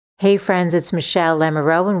Hey friends, it's Michelle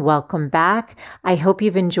Lamoureux and welcome back. I hope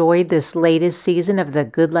you've enjoyed this latest season of the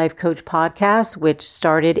Good Life Coach podcast, which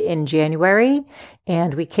started in January.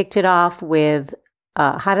 And we kicked it off with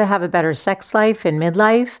how to have a better sex life in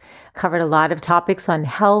midlife. Covered a lot of topics on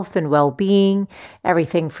health and well-being,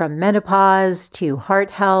 everything from menopause to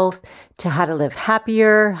heart health, to how to live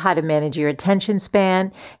happier, how to manage your attention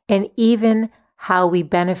span, and even how we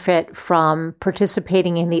benefit from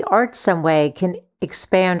participating in the arts some way can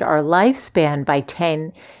expand our lifespan by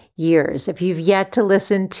 10 years. If you've yet to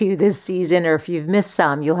listen to this season, or if you've missed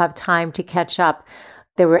some, you'll have time to catch up.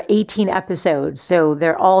 There were 18 episodes, so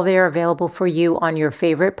they're all there available for you on your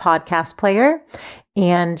favorite podcast player.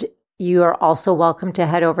 And you are also welcome to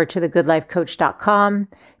head over to thegoodlifecoach.com,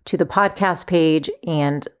 to the podcast page,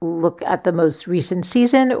 and look at the most recent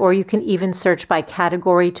season, or you can even search by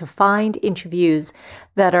category to find interviews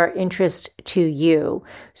that are interest to you.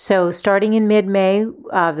 So starting in mid-May,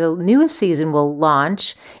 the newest season will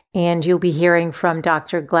launch, and you'll be hearing from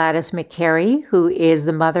Dr. Gladys McCary, who is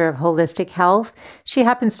the mother of holistic health. She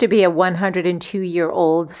happens to be a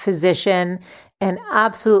 102-year-old physician and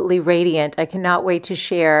absolutely radiant. I cannot wait to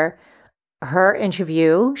share her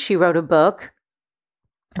interview. She wrote a book,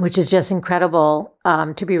 which is just incredible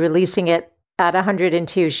to be releasing it at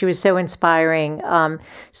 102. She was so inspiring.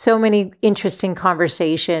 So many interesting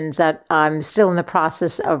conversations that I'm still in the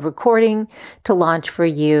process of recording to launch for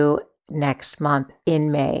you next month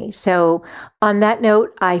in May. So on that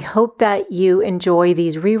note, I hope that you enjoy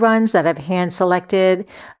these reruns that I've hand selected.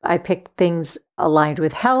 I picked things aligned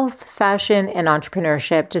with health, fashion, and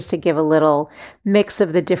entrepreneurship, just to give a little mix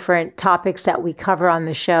of the different topics that we cover on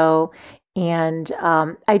the show. And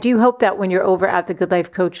I do hope that when you're over at the Good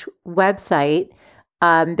Life Coach website,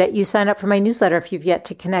 that you sign up for my newsletter if you've yet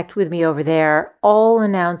to connect with me over there. All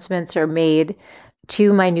announcements are made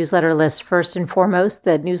to my newsletter list first and foremost.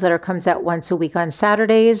 The newsletter comes out once a week on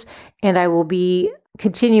Saturdays, and I will be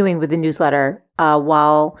continuing with the newsletter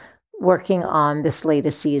while working on this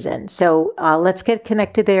latest season. So let's get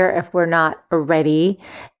connected there if we're not already.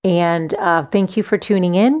 And thank you for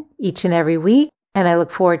tuning in each and every week. And I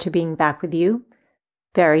look forward to being back with you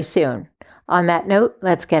very soon. On that note,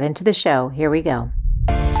 let's get into the show. Here we go.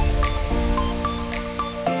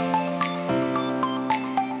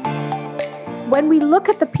 When we look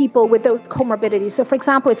at the people with those comorbidities, so for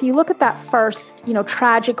example, if you look at that first,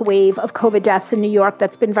 tragic wave of COVID deaths in New York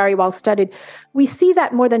that's been very well studied, we see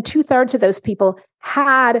that more than 2/3 of those people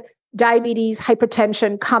had diabetes,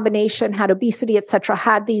 hypertension, combination, had obesity, et cetera,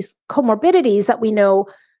 had these comorbidities that we know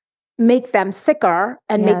make them sicker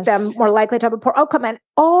and make them more likely to have a poor outcome. And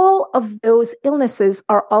all of those illnesses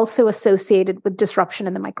are also associated with disruption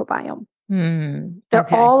in the microbiome.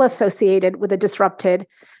 They're all associated with a disrupted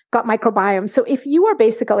gut microbiome. So if you are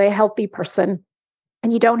basically a healthy person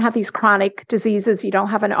and you don't have these chronic diseases, you don't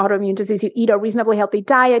have an autoimmune disease, you eat a reasonably healthy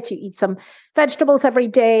diet, you eat some vegetables every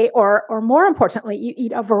day, or more importantly, you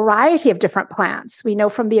eat a variety of different plants. We know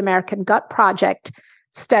from the American Gut Project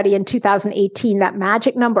study in 2018, that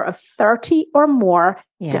magic number of 30 or more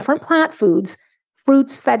different plant foods,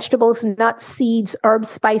 fruits, vegetables, nuts, seeds, herbs,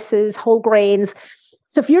 spices, whole grains.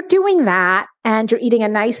 So if you're doing that and you're eating a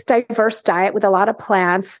nice, diverse diet with a lot of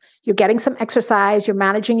plants, you're getting some exercise, you're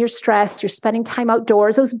managing your stress, you're spending time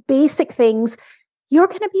outdoors, those basic things, you're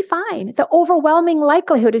going to be fine. The overwhelming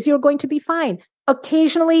likelihood is you're going to be fine.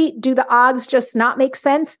 Occasionally, do the odds just not make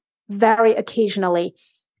sense? Very occasionally.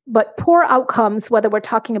 But poor outcomes, whether we're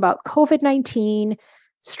talking about COVID-19,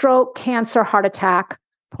 stroke, cancer, heart attack,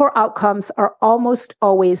 poor outcomes are almost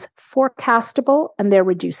always forecastable and they're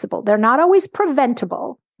reducible. They're not always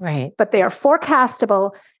preventable, right? But they are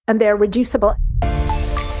forecastable and they're reducible.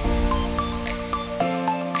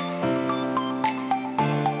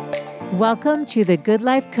 Welcome to the Good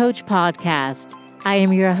Life Coach podcast. I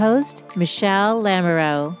am your host, Michelle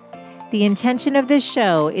Lamoureux. The intention of this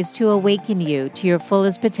show is to awaken you to your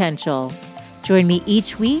fullest potential. Join me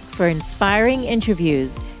each week for inspiring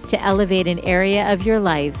interviews to elevate an area of your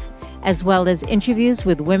life, as well as interviews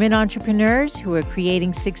with women entrepreneurs who are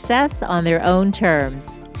creating success on their own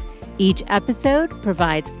terms. Each episode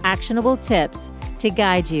provides actionable tips to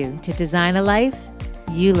guide you to design a life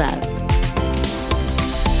you love.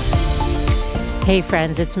 Hey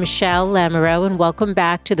friends, it's Michelle Lamoureux and welcome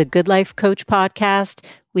back to the Good Life Coach podcast.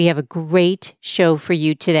 We have a great show for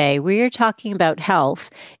you today. We are talking about health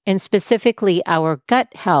and specifically our gut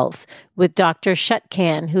health with Dr.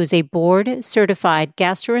 Chutkan, who is a board-certified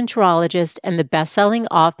gastroenterologist and the best-selling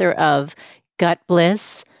author of Gut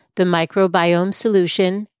Bliss, The Microbiome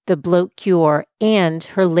Solution, The Bloat Cure, and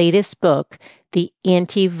her latest book, The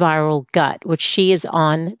Antiviral Gut, which she is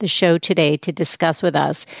on the show today to discuss with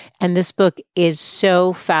us. And this book is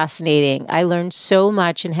so fascinating. I learned so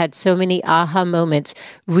much and had so many aha moments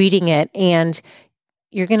reading it. And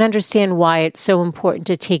you're going to understand why it's so important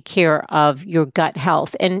to take care of your gut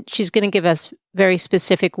health. And she's going to give us very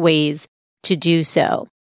specific ways to do so.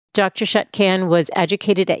 Dr. Chutkan was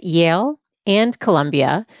educated at Yale and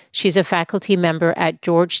Columbia. She's a faculty member at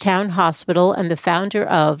Georgetown Hospital and the founder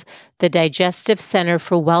of the Digestive Center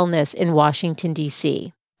for Wellness in Washington,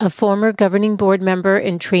 D.C. A former governing board member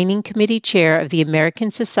and training committee chair of the American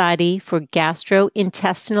Society for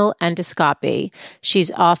Gastrointestinal Endoscopy. She's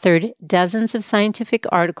authored dozens of scientific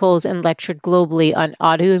articles and lectured globally on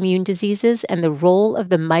autoimmune diseases and the role of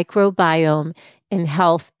the microbiome in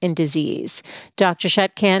health and disease. Dr.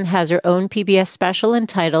 Chutkan has her own PBS special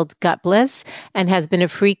entitled Gut Bliss and has been a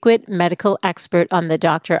frequent medical expert on the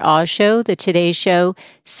Dr. Oz Show, The Today Show,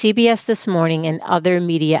 CBS This Morning, and other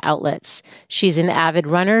media outlets. She's an avid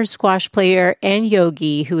runner, squash player, and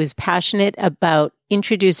yogi who is passionate about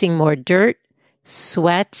introducing more dirt,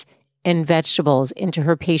 sweat, and vegetables into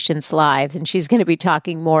her patients' lives. And she's going to be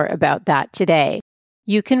talking more about that today.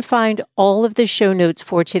 You can find all of the show notes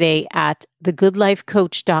for today at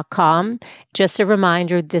thegoodlifecoach.com. Just a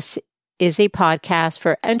reminder, this is a podcast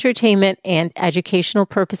for entertainment and educational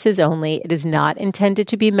purposes only. It is not intended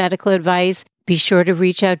to be medical advice. Be sure to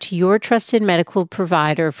reach out to your trusted medical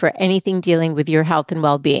provider for anything dealing with your health and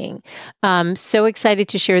well-being. I'm so excited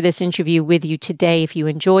to share this interview with you today. If you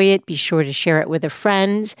enjoy it, be sure to share it with a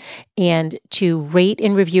friend and to rate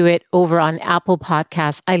and review it over on Apple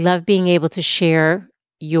Podcasts. I love being able to share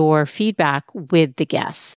your feedback with the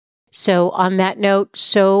guests. So on that note,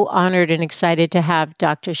 so honored and excited to have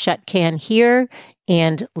Dr. Chutkan here,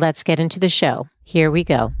 and let's get into the show. Here we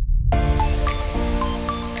go.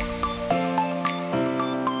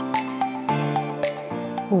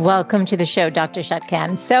 Welcome to the show, Dr.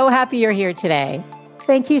 Chutkan. So happy you're here today.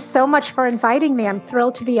 Thank you so much for inviting me. I'm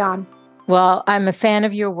thrilled to be on. Well, I'm a fan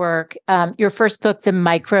of your work. Your first book, The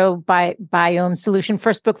Microbiome Solution,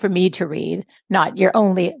 first book for me to read, not your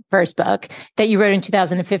only first book that you wrote in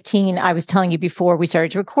 2015. I was telling you before we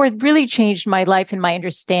started to record, really changed my life and my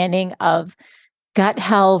understanding of gut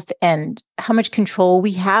health and how much control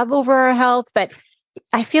we have over our health. But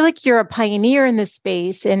I feel like you're a pioneer in this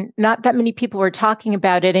space and not that many people are talking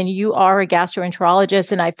about it. And you are a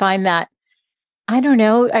gastroenterologist. And I find that, I don't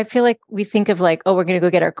know, I feel like we think of like, oh, we're going to go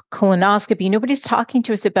get our colonoscopy. Nobody's talking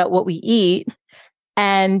to us about what we eat.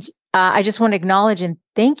 And I just want to acknowledge and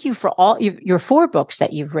thank you for all your 4 books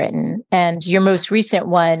that you've written. And your most recent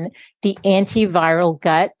one, The Antiviral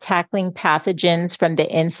Gut, Tackling Pathogens from the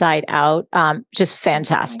Inside Out. Just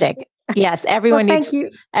fantastic. Yes, everyone needs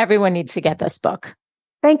to get this book.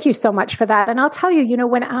 Thank you so much for that. And I'll tell you,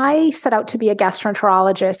 when I set out to be a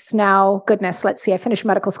gastroenterologist, now, goodness, let's see, I finished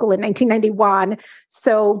medical school in 1991.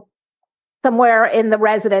 So somewhere in the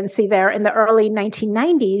residency there in the early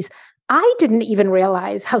 1990s, I didn't even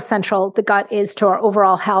realize how central the gut is to our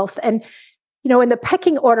overall health. And, in the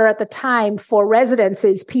pecking order at the time for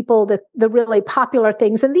residencies, the really popular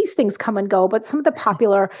things, and these things come and go, but some of the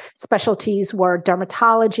popular specialties were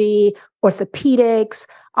dermatology, orthopedics,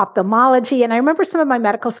 ophthalmology. And I remember some of my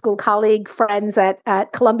medical school colleague friends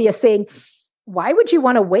at Columbia saying, why would you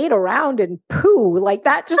want to wait around and poo? Like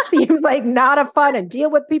that just seems like not a fun and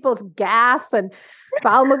deal with people's gas and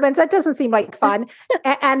bowel movements. That doesn't seem like fun.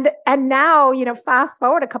 And now, fast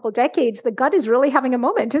forward a couple of decades, the gut is really having a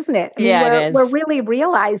moment, isn't it? It is. We're really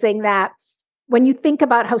realizing that when you think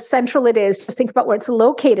about how central it is, just think about where it's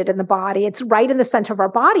located in the body. It's right in the center of our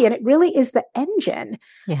body. And it really is the engine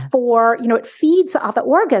for, it feeds other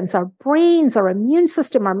organs, our brains, our immune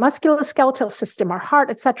system, our musculoskeletal system, our heart,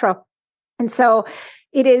 et cetera. And so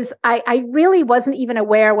it is, I really wasn't even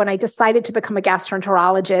aware when I decided to become a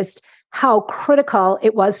gastroenterologist how critical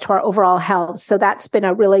it was to our overall health. So that's been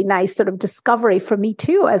a really nice sort of discovery for me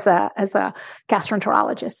too, as a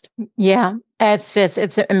gastroenterologist. Yeah, it's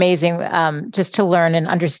amazing just to learn and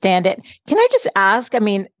understand it. Can I just ask,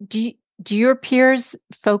 do your peers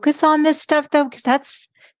focus on this stuff though? Because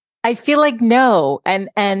I feel like no.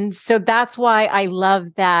 And so that's why I love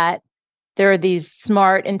that there are these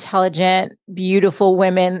smart, intelligent, beautiful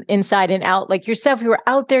women inside and out like yourself who are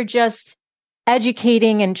out there just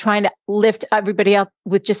educating and trying to lift everybody up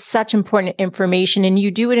with just such important information. And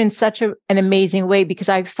you do it in such an amazing way, because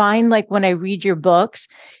I find like when I read your books,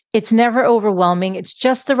 it's never overwhelming. It's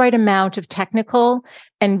just the right amount of technical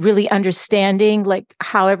and really understanding like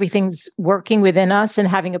how everything's working within us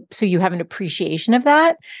and so you have an appreciation of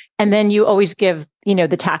that. And then you always give,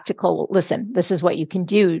 the tactical, listen, this is what you can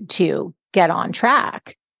do to get on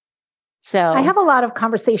track. So I have a lot of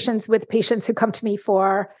conversations with patients who come to me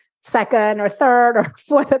for second or third or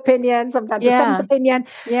fourth opinion, sometimes a seventh opinion.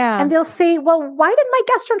 Yeah. And they'll say, well, why didn't my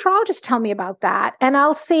gastroenterologist tell me about that? And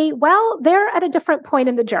I'll say, well, they're at a different point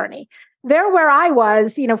in the journey. They're where I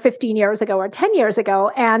was, 15 years ago or 10 years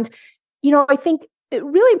ago. And, I think it's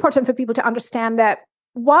really important for people to understand that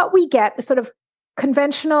what we get, the sort of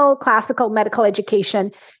conventional classical medical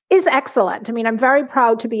education, is excellent. I mean, I'm very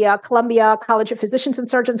proud to be a Columbia College of Physicians and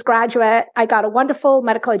Surgeons graduate. I got a wonderful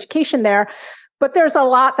medical education there. But there's a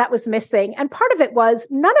lot that was missing. And part of it was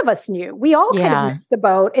none of us knew. We all kind of missed the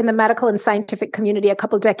boat in the medical and scientific community a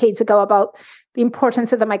couple of decades ago about the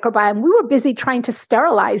importance of the microbiome. We were busy trying to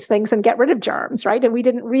sterilize things and get rid of germs, right? And we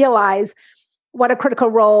didn't realize what a critical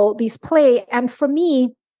role these play. And for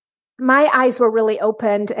me, my eyes were really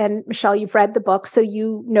opened. And Michelle, you've read the book, so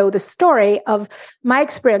you know the story of my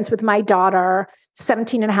experience with my daughter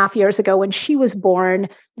 17 and a half years ago when she was born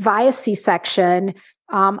via C-section.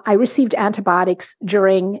 I received antibiotics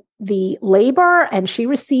during the labor, and she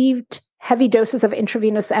received heavy doses of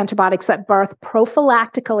intravenous antibiotics at birth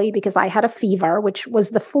prophylactically because I had a fever, which was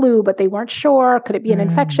the flu, but they weren't sure. Could it be an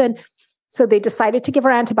infection? So they decided to give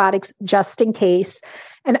her antibiotics just in case.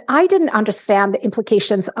 And I didn't understand the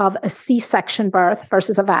implications of a C-section birth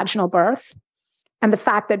versus a vaginal birth, and the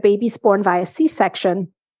fact that babies born via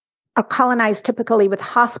C-section are colonized typically with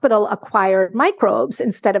hospital-acquired microbes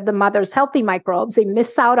instead of the mother's healthy microbes. They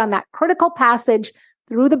miss out on that critical passage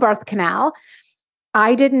through the birth canal.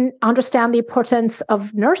 I didn't understand the importance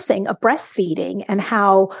of nursing, of breastfeeding, and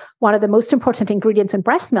how one of the most important ingredients in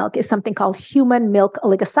breast milk is something called human milk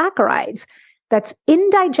oligosaccharides that's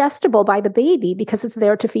indigestible by the baby because it's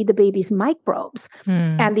there to feed the baby's microbes.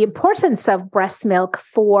 And the importance of breast milk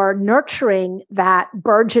for nurturing that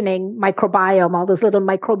burgeoning microbiome, all those little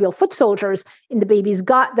microbial foot soldiers in the baby's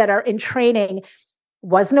gut that are in training,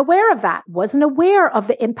 wasn't aware of that, wasn't aware of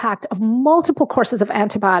the impact of multiple courses of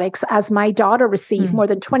antibiotics as my daughter received more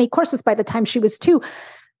than 20 courses by the time she was 2.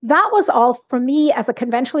 That was all for me as a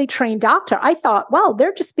conventionally trained doctor. I thought, well,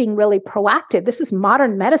 they're just being really proactive. This is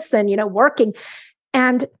modern medicine, working.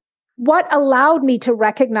 And what allowed me to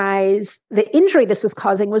recognize the injury this was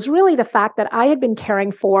causing was really the fact that I had been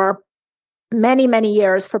caring for many, many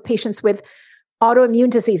years for patients with autoimmune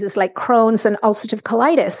diseases like Crohn's and ulcerative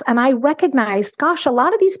colitis. And I recognized, gosh, a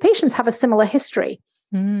lot of these patients have a similar history.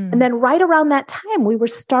 And then right around that time, we were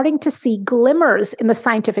starting to see glimmers in the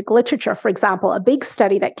scientific literature. For example, a big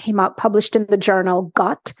study that came out published in the journal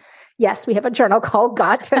Gut. Yes, we have a journal called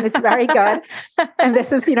Gut, and it's very good. And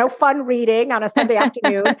this is, fun reading on a Sunday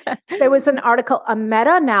afternoon. There was an article, a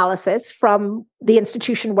meta-analysis from the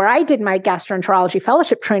institution where I did my gastroenterology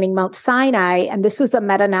fellowship training, Mount Sinai. And this was a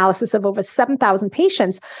meta-analysis of over 7,000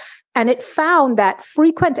 patients. And it found that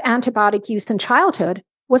frequent antibiotic use in childhood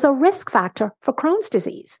was a risk factor for Crohn's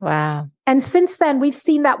disease. Wow. And since then, we've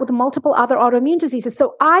seen that with multiple other autoimmune diseases.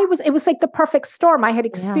 So it was like the perfect storm. I had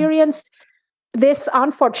experienced this,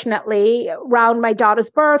 unfortunately, around my daughter's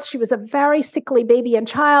birth. She was a very sickly baby and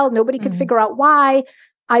child. Nobody could figure out why.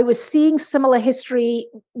 I was seeing similar history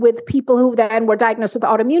with people who then were diagnosed with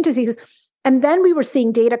autoimmune diseases. And then we were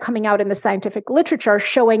seeing data coming out in the scientific literature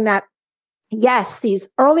showing that, yes, these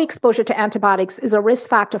early exposure to antibiotics is a risk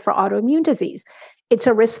factor for autoimmune disease. It's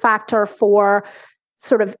a risk factor for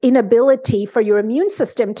sort of inability for your immune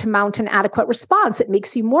system to mount an adequate response. It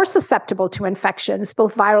makes you more susceptible to infections,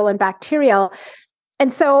 both viral and bacterial.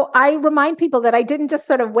 And so I remind people that I didn't just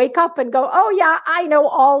sort of wake up and go, oh yeah, I know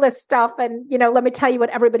all this stuff. And, let me tell you what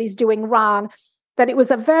everybody's doing wrong. That it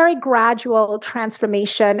was a very gradual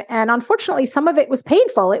transformation. And unfortunately, some of it was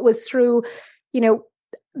painful. It was through,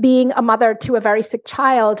 being a mother to a very sick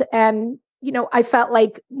child. And I felt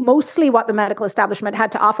like mostly what the medical establishment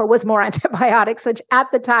had to offer was more antibiotics, which at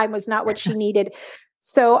the time was not what she needed.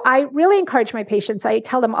 So I really encourage my patients. I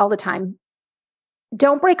tell them all the time,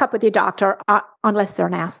 don't break up with your doctor unless they're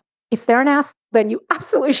an ass. If they're an ass, then you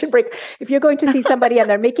absolutely should break. If you're going to see somebody and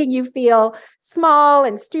they're making you feel small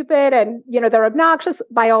and stupid and, they're obnoxious,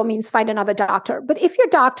 by all means, find another doctor. But if your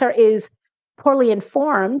doctor is poorly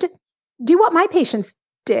informed, do what my patients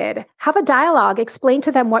did. Have a dialogue, explain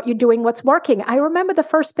to them what you're doing, what's working. I remember the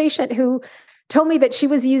first patient who told me that she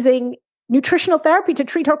was using nutritional therapy to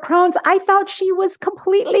treat her Crohn's. I thought she was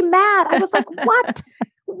completely mad. I was like, what?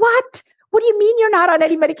 What? What do you mean you're not on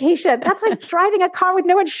any medication? That's like driving a car with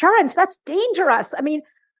no insurance. That's dangerous. I mean,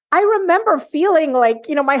 I remember feeling like,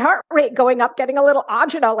 my heart rate going up, getting a little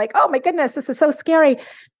agita, like, oh my goodness, this is so scary.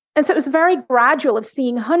 And so it was very gradual of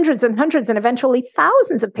seeing hundreds and hundreds and eventually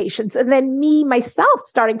thousands of patients. And then myself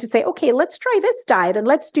starting to say, okay, let's try this diet and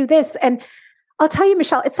let's do this. And I'll tell you,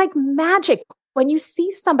 Michelle, it's like magic. when you see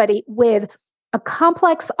somebody with a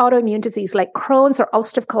complex autoimmune disease like Crohn's or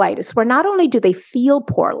ulcerative colitis, where not only do they feel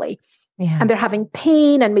poorly, and they're having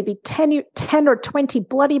pain and maybe 10 or 20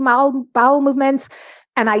 bloody bowel movements,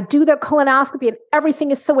 and I do their colonoscopy and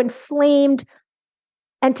everything is so inflamed.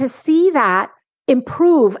 And to see that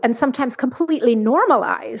improve and sometimes completely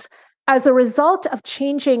normalize as a result of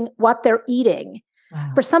changing what they're eating.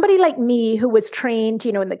 Wow. For somebody like me who was trained,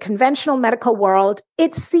 in the conventional medical world,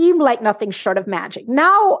 it seemed like nothing short of magic.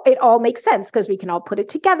 Now it all makes sense because we can all put it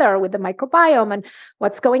together with the microbiome and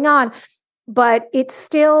what's going on. But it's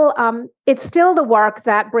still the work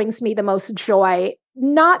that brings me the most joy,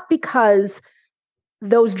 not because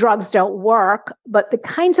those drugs don't work, but the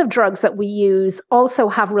kinds of drugs that we use also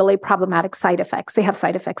have really problematic side effects. They have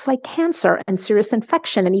side effects like cancer and serious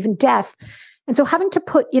infection and even death. And so having to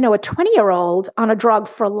put, a 20-year-old on a drug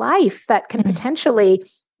for life that can potentially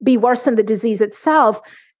be worse than the disease itself,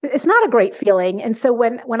 it's not a great feeling. And so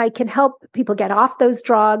when I can help people get off those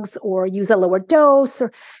drugs or use a lower dose,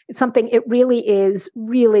 or it's something, it really is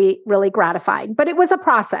really, really gratifying. But it was a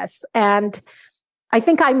process. And I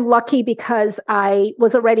think I'm lucky because I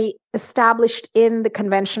was already established in the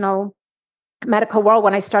conventional medical world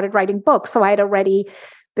when I started writing books. So I had already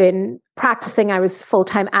been practicing. I was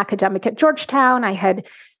full-time academic at Georgetown. I had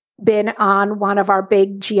been on one of our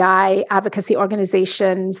big GI advocacy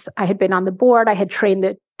organizations. I had been on the board. I had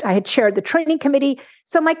chaired the training committee.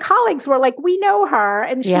 So my colleagues were like, we know her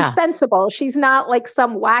and she's sensible. She's not like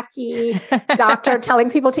some wacky doctor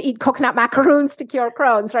telling people to eat coconut macaroons to cure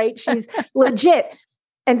Crohn's, right? She's legit.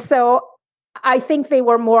 And so I think they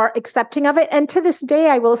were more accepting of it. And to this day,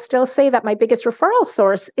 I will still say that my biggest referral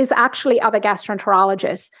source is actually other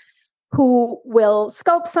gastroenterologists who will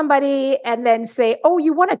scope somebody and then say, oh,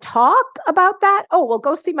 you want to talk about that? Oh, well,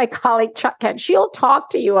 go see my colleague, Chutkan. She'll talk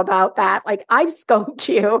to you about that. Like, I've scoped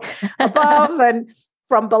you above and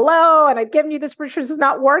from below, and I've given you this, this is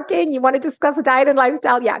not working. You want to discuss a diet and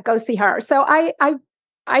lifestyle? Yeah, go see her. So I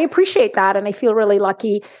appreciate that. And I feel really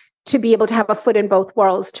lucky to be able to have a foot in both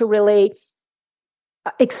worlds, to really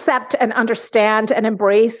accept and understand and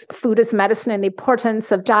embrace food as medicine and the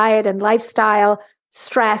importance of diet and lifestyle,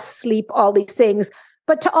 stress, sleep, all these things,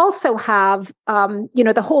 but to also have,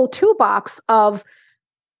 the whole toolbox of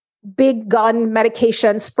big gun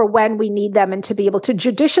medications for when we need them and to be able to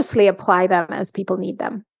judiciously apply them as people need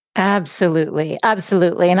them. Absolutely.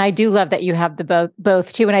 Absolutely. And I do love that you have the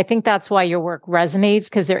both too. And I think that's why your work resonates,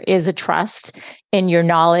 because there is a trust in your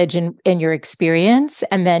knowledge and in your experience.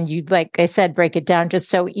 And then you, like I said, break it down just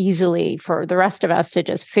so easily for the rest of us to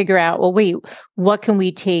just figure out, well, wait, what can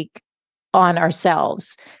we take on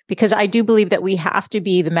ourselves? Because I do believe that we have to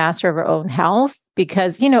be the master of our own health,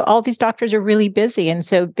 because, all these doctors are really busy. And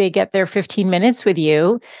so they get their 15 minutes with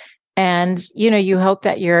you. And, you hope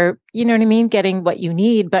that you're, getting what you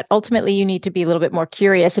need, but ultimately you need to be a little bit more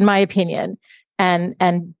curious, in my opinion,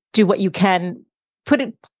 and do what you can,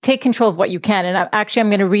 take control of what you can. And I'm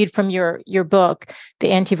going to read from your book, The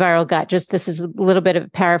Antiviral Gut. Just, this is a little bit of a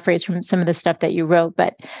paraphrase from some of the stuff that you wrote,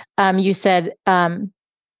 but you said,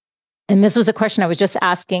 and this was a question I was just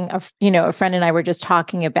asking, a friend and I were just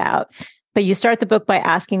talking about, but you start the book by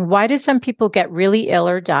asking, why do some people get really ill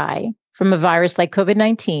or die from a virus like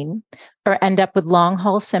COVID-19, or end up with long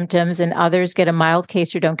haul symptoms, and others get a mild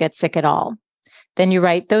case or don't get sick at all? Then you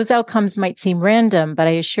write, those outcomes might seem random, but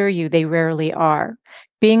I assure you they rarely are.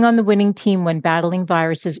 Being on the winning team when battling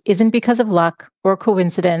viruses isn't because of luck or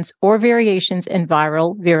coincidence or variations in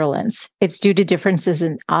viral virulence. It's due to differences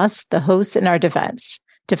in us, the hosts, and our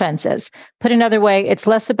defenses. Put another way, it's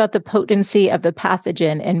less about the potency of the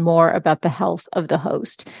pathogen and more about the health of the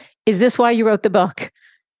host. Is this why you wrote the book?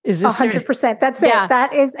 Is this 100%? That's it.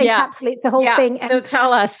 That is encapsulates the whole thing. So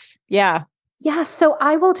tell us. Yeah. Yeah. So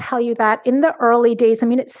I will tell you that in the early days, I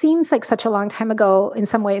mean, it seems like such a long time ago in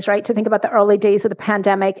some ways, right? To think about the early days of the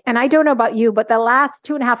pandemic. And I don't know about you, but the last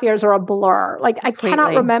 2.5 years are a blur. Like, completely. I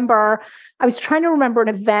cannot remember. I was trying to remember an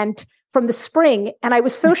event from the spring, and I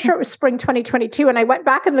was so sure it was spring 2022. And I went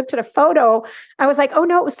back and looked at a photo. I was like, oh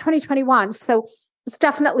no, it was 2021. So it's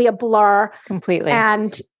definitely a blur. Completely.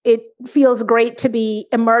 And it feels great to be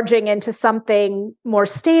emerging into something more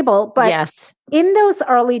stable. But yes, in those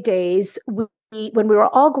early days, when we were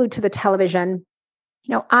all glued to the television,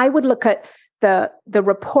 I would look at the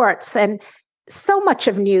reports, and so much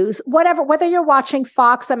of news, whether you're watching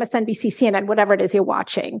Fox, MSNBC, CNN, whatever it is you're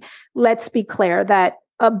watching, let's be clear that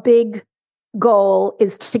a big goal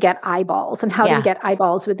is to get eyeballs. And how do we get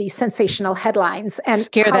eyeballs with these sensational headlines? And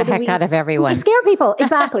scare the heck out of everyone. We scare people.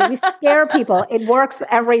 Exactly. We scare people. It works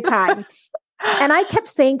every time. And I kept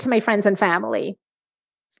saying to my friends and family,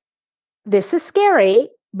 this is scary,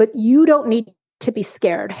 but you don't need to be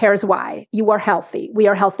scared. Here's why. You are healthy. We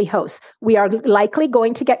are healthy hosts. We are likely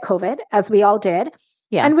going to get COVID, as we all did.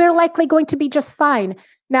 Yeah. And we're likely going to be just fine.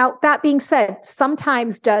 Now, that being said,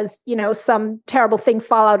 sometimes does, some terrible thing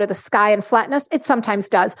fall out of the sky and flatten us? It sometimes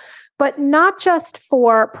does, but not just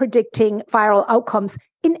for predicting viral outcomes,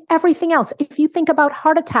 in everything else. If you think about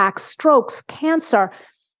heart attacks, strokes, cancer,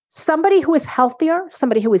 somebody who is healthier,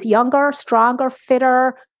 somebody who is younger, stronger,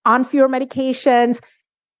 fitter, on fewer medications,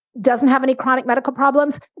 doesn't have any chronic medical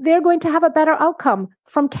problems, they're going to have a better outcome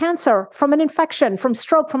from cancer, from an infection, from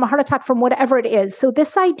stroke, from a heart attack, from whatever it is. So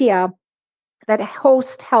this idea that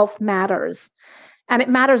host health matters, and it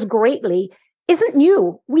matters greatly, isn't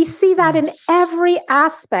new. We see that in every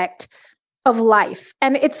aspect of life.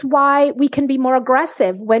 And it's why we can be more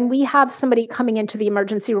aggressive when we have somebody coming into the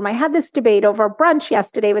emergency room. I had this debate over brunch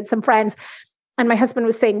yesterday with some friends, and my husband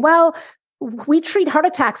was saying, well, we treat heart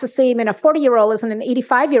attacks the same in a 40-year-old as in an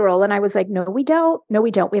 85-year-old. And I was like, no, we don't. No, we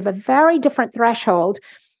don't. We have a very different threshold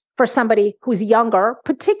for somebody who's younger,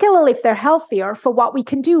 particularly if they're healthier, for what we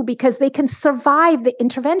can do, because they can survive the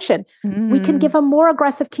intervention. We can give them more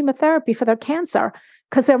aggressive chemotherapy for their cancer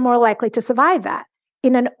because they're more likely to survive that.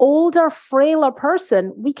 In an older, frailer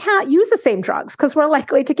person, we can't use the same drugs because we're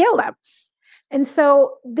likely to kill them. And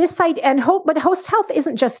so this idea, but host health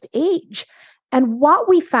isn't just age. And what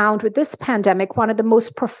we found with this pandemic, one of the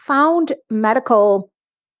most profound medical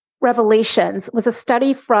revelations was a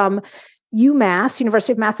study from UMass,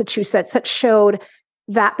 University of Massachusetts, that showed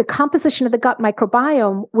that the composition of the gut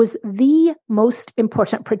microbiome was the most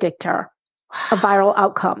important predictor of viral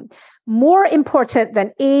outcome. More important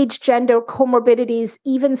than age, gender, comorbidities,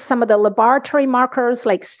 even some of the laboratory markers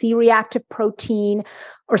like C-reactive protein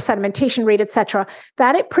or sedimentation rate, et cetera,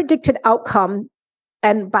 that it predicted outcome.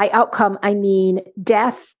 And by outcome, I mean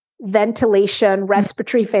death, ventilation,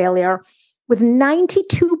 respiratory failure, with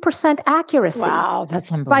 92% accuracy. Wow,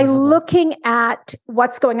 that's unbelievable. By looking at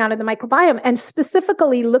what's going on in the microbiome, and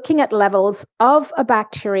specifically looking at levels of a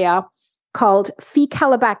bacteria called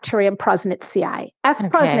Faecalibacterium prosnitzii,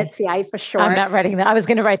 F-prosnitzii for short. I'm not writing that. I was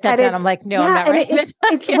going to write that down. I'm like, no, I'm not writing it. It's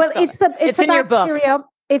a bacteria. It's in the book.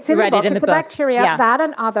 It's a bacteria, that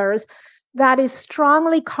and others, that is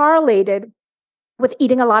strongly correlated with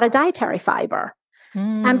eating a lot of dietary fiber.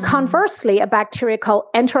 And conversely, a bacteria called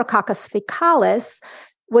Enterococcus faecalis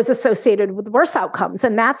was associated with worse outcomes.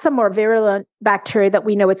 And that's a more virulent bacteria that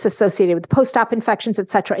we know it's associated with post-op infections, et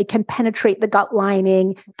cetera. It can penetrate the gut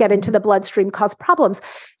lining, get into the bloodstream, cause problems.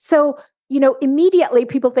 So, immediately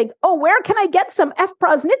people think, oh, where can I get some F.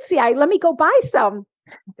 prosnitzii? Let me go buy some.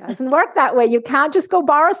 It doesn't work that way. You can't just go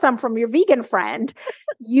borrow some from your vegan friend.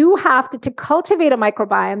 You have to cultivate a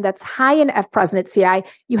microbiome that's high in F. prosnitzii.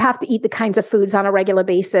 You have to eat the kinds of foods on a regular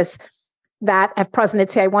basis that F.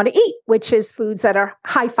 prosnitzii want to eat, which is foods that are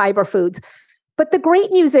high fiber foods. But the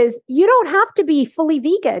great news is you don't have to be fully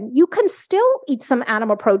vegan. You can still eat some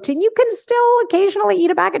animal protein. You can still occasionally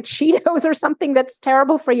eat a bag of Cheetos or something that's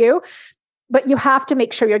terrible for you. But you have to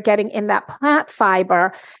make sure you're getting in that plant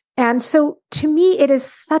fiber. And so to me, it is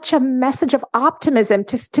such a message of optimism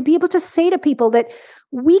to be able to say to people that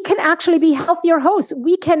we can actually be healthier hosts.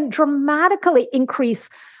 We can dramatically increase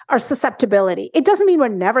our susceptibility. It doesn't mean we're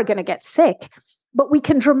never going to get sick, but we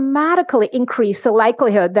can dramatically increase the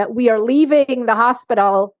likelihood that we are leaving the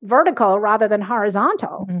hospital vertical rather than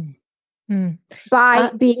horizontal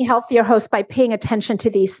by being healthier hosts, by paying attention to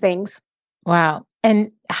these things. Wow.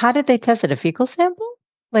 And how did they test it? A fecal sample?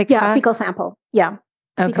 Fecal sample. Yeah.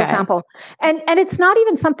 Fecal sample. And it's not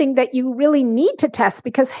even something that you really need to test,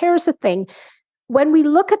 because here's the thing. When we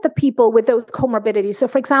look at the people with those comorbidities, so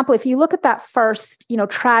for example, if you look at that first,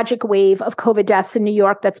 tragic wave of COVID deaths in New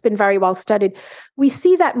York that's been very well studied, we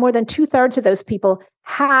see that more than 2/3 of those people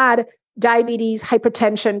had diabetes,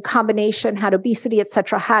 hypertension, combination, had obesity, et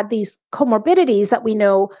cetera, had these comorbidities that we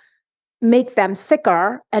know make them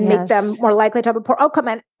sicker and make them more likely to have a poor outcome.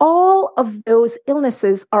 And all of those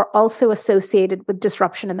illnesses are also associated with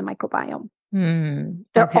disruption in the microbiome.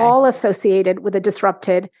 They're all associated with a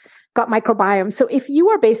disrupted gut microbiome. So if you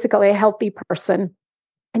are basically a healthy person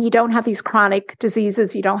and you don't have these chronic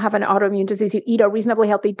diseases, you don't have an autoimmune disease, you eat a reasonably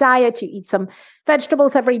healthy diet, you eat some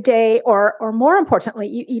vegetables every day, or more importantly,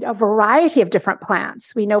 you eat a variety of different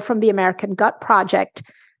plants. We know from the American Gut Project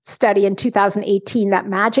study in 2018, that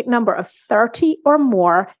magic number of 30 or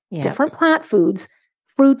more different plant foods,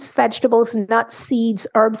 fruits, vegetables, nuts, seeds,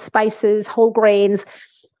 herbs, spices, whole grains.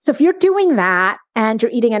 So if you're doing that and you're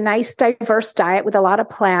eating a nice, diverse diet with a lot of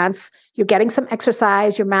plants, you're getting some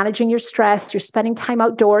exercise, you're managing your stress, you're spending time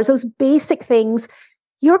outdoors, those basic things,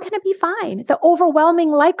 you're going to be fine. The overwhelming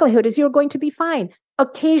likelihood is you're going to be fine.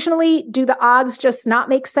 Occasionally, do the odds just not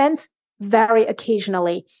make sense? very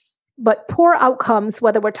occasionally. But poor outcomes,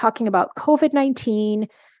 whether we're talking about COVID-19,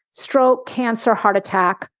 stroke, cancer, heart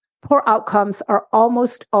attack, poor outcomes are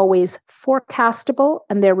almost always forecastable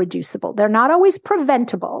and they're reducible. They're not always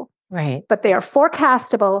preventable, right? But they are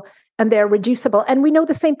forecastable and they're reducible. And we know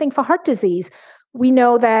the same thing for heart disease. We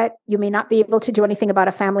know that you may not be able to do anything about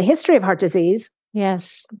a family history of heart disease.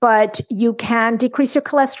 Yes. But you can decrease your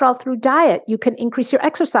cholesterol through diet. You can increase your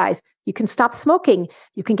exercise. You can stop smoking.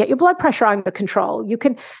 You can get your blood pressure under control.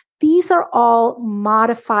 These are all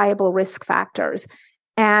modifiable risk factors.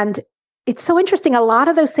 And it's so interesting. A lot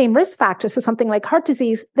of those same risk factors for something like heart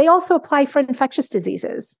disease, they also apply for infectious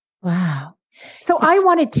diseases. Wow. So I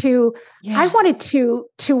wanted to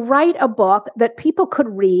write a book that people could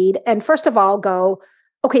read and first of all go,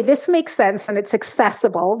 okay, this makes sense and it's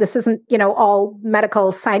accessible. This isn't, all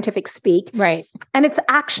medical scientific speak. Right. And it's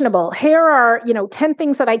actionable. Here are, 10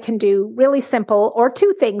 things that I can do, really simple, or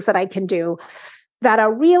 2 things that I can do that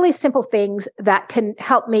are really simple things that can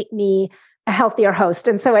help make me a healthier host.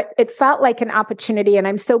 And so it felt like an opportunity. And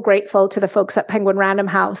I'm so grateful to the folks at Penguin Random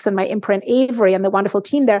House and my imprint Avery and the wonderful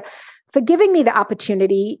team there for giving me the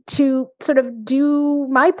opportunity to sort of do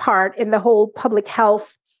my part in the whole public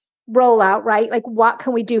health rollout, right? Like, what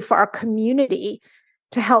can we do for our community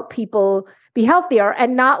to help people be healthier?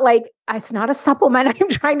 And not like, it's not a supplement I'm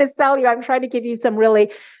trying to sell you. I'm trying to give you some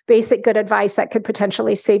really basic good advice that could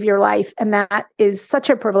potentially save your life. And that is such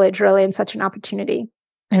a privilege, really, and such an opportunity.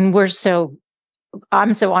 And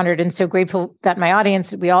I'm so honored and so grateful that my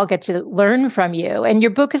audience, we all get to learn from you. And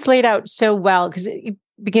your book is laid out so well because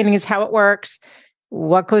beginning is how it works,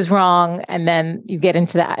 what goes wrong, and then you get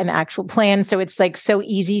into an actual plan. So it's like so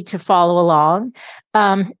easy to follow along.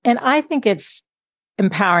 And I think it's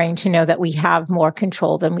empowering to know that we have more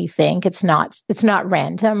control than we think. It's not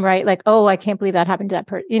random, right? Like, oh, I can't believe that happened to that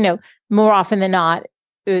person. More often than not,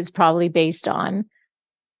 it was probably based on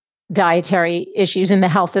dietary issues and the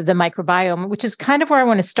health of the microbiome, which is kind of where I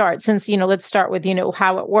want to start. Since, let's start with,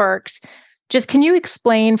 how it works. Just can you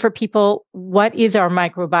explain for people what is our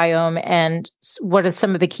microbiome and what are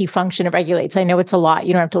some of the key function it regulates? I know it's a lot.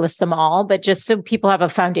 You don't have to list them all, but just so people have a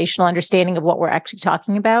foundational understanding of what we're actually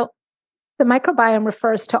talking about. The microbiome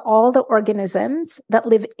refers to all the organisms that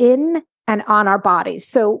live in and on our bodies.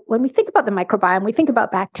 So when we think about the microbiome, we think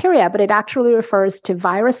about bacteria, but it actually refers to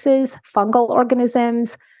viruses, fungal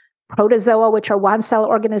organisms, protozoa, which are one-cell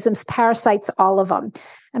organisms, parasites, all of them.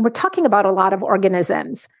 And we're talking about a lot of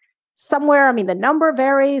organisms. Somewhere, the number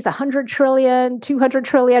varies, 100 trillion, 200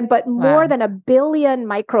 trillion, but more than 1 billion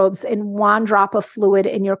microbes in one drop of fluid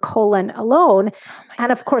in your colon alone.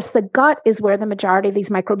 And of course, the gut is where the majority of these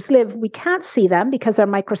microbes live. We can't see them because they're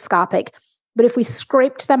microscopic. But if we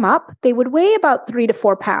scraped them up, they would weigh about 3 to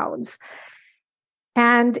 4 pounds.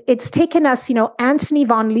 And it's taken us, Antony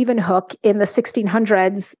von Leeuwenhoek in the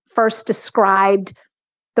 1600s first described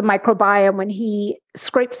the microbiome when he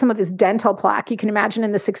scraped some of his dental plaque. You can imagine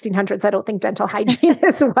in the 1600s, I don't think dental hygiene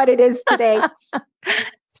is what it is today.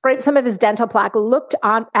 Scraped some of his dental plaque, looked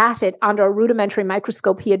at it under a rudimentary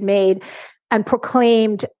microscope he had made, and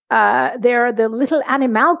proclaimed, they're the little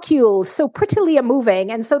animalcules, so prettily moving.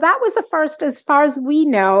 And so that was the first, as far as we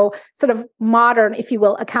know, sort of modern, if you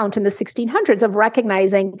will, account in the 1600s of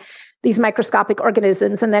recognizing these microscopic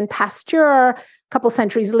organisms. And then Pasteur, a couple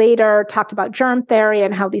centuries later, talked about germ theory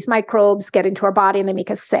and how these microbes get into our body and they make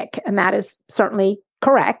us sick. And that is certainly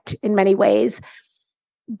correct in many ways.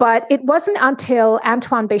 But it wasn't until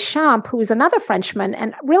Antoine Béchamp, who was another Frenchman,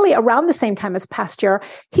 and really around the same time as Pasteur,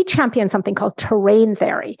 he championed something called terrain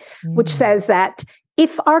theory, which says that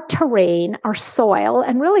if our terrain, our soil,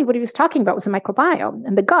 and really what he was talking about was the microbiome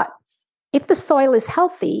and the gut, if the soil is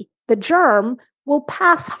healthy, the germ will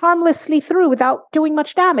pass harmlessly through without doing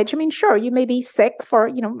much damage. Sure, you may be sick for,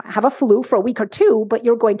 have a flu for a week or 2, but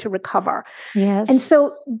you're going to recover. Yes. And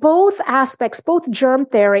so both aspects, both germ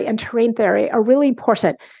theory and terrain theory are really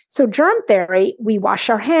important. So germ theory, we wash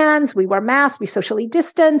our hands, we wear masks, we socially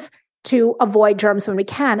distance to avoid germs when we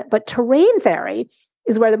can. But terrain theory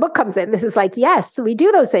is where the book comes in. This is like, yes, we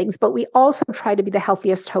do those things, but we also try to be the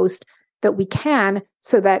healthiest host that we can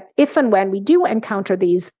so that if and when we do encounter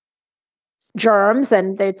these germs,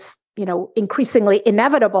 and it's, increasingly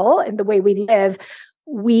inevitable in the way we live,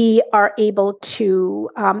 we are able to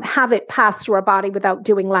have it pass through our body without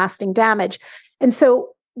doing lasting damage. And so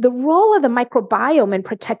the role of the microbiome in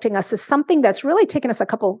protecting us is something that's really taken us a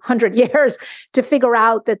couple hundred years to figure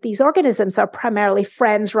out that these organisms are primarily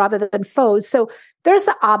friends rather than foes. So there's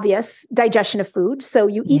the obvious digestion of food. So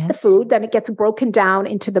you eat the food, then it gets broken down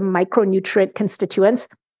into the micronutrient constituents,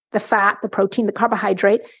 the fat, the protein, the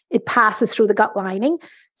carbohydrate. It passes through the gut lining.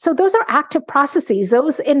 So those are active processes.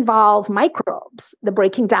 Those involve microbes, the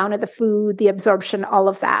breaking down of the food, the absorption, all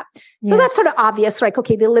of that. So that's sort of obvious, right?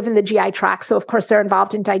 Okay, they live in the GI tract. So of course they're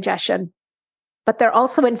involved in digestion, but they're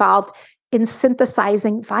also involved in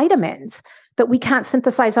synthesizing vitamins that we can't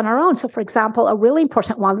synthesize on our own. So for example, a really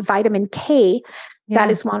important one, vitamin K, that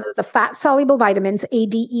is one of the fat-soluble vitamins, A,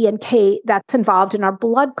 D, E, and K, that's involved in our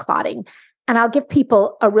blood clotting. And I'll give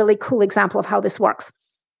people a really cool example of how this works.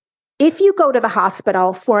 If you go to the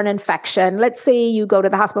hospital for an infection, let's say you go to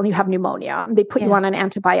the hospital and you have pneumonia, they put you on an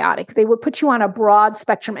antibiotic. They would put you on a broad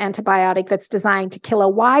spectrum antibiotic that's designed to kill a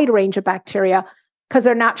wide range of bacteria because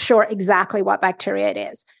they're not sure exactly what bacteria it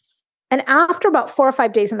is. And after about 4 or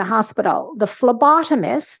 5 days in the hospital, the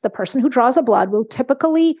phlebotomist, the person who draws the blood, will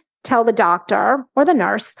typically tell the doctor or the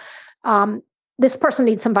nurse, this person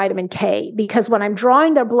needs some vitamin K because when I'm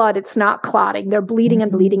drawing their blood, it's not clotting. They're bleeding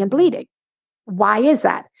and bleeding and bleeding. Why is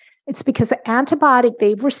that? It's because the antibiotic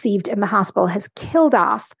they've received in the hospital has killed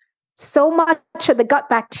off so much of the gut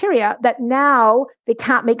bacteria that now they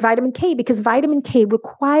can't make vitamin K because vitamin K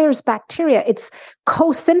requires bacteria. It's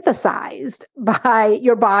co-synthesized by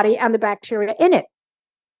your body and the bacteria in it.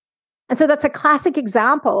 And so that's a classic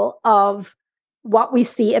example of what we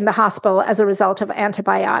see in the hospital as a result of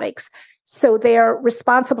antibiotics. So they're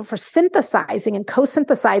responsible for synthesizing and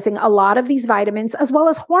co-synthesizing a lot of these vitamins as well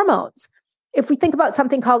as hormones. If we think about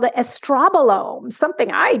something called the estrobolome,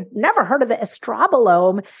 something I never heard of the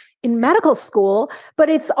estrobolome in medical school, but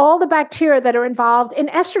it's all the bacteria that are involved in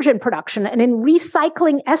estrogen production and in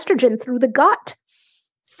recycling estrogen through the gut.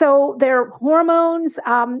 So they're hormones.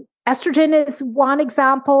 Estrogen is one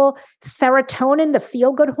example. Serotonin, the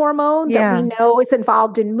feel-good hormone that we know is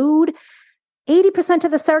involved in mood. 80%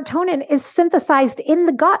 of the serotonin is synthesized in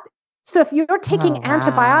the gut. So if you're taking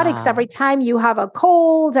antibiotics every time you have a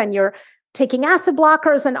cold and you're taking acid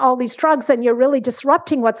blockers and all these drugs, and you're really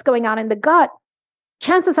disrupting what's going on in the gut,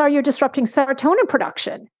 chances are you're disrupting serotonin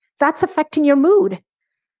production. That's affecting your mood.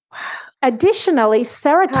 Additionally,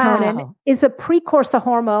 serotonin is a precursor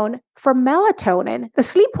hormone for melatonin, the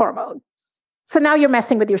sleep hormone. So now you're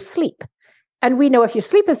messing with your sleep. And we know if your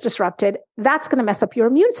sleep is disrupted, that's going to mess up your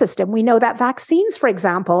immune system. We know that vaccines, for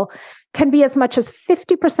example, can be as much as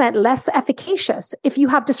 50% less efficacious if you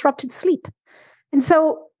have disrupted sleep. And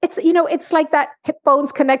so it's, it's like that hip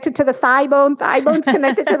bone's connected to the thigh bone's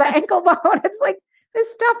connected to the ankle bone. It's like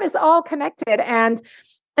this stuff is all connected. And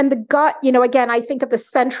the gut, again, I think of the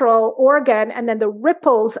central organ and then the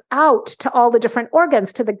ripples out to all the different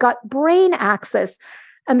organs, to the gut-brain axis,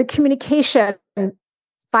 and the communication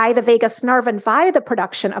via the vagus nerve and via the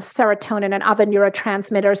production of serotonin and other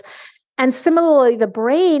neurotransmitters. And similarly, the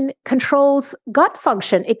brain controls gut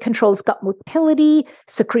function. It controls gut motility,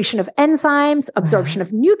 secretion of enzymes, absorption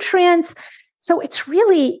of nutrients. So it's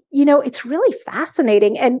really, it's really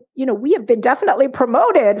fascinating. And, we have been definitely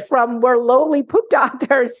promoted from we're lowly poop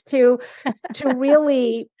doctors to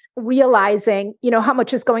really realizing, how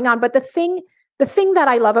much is going on. But the thing that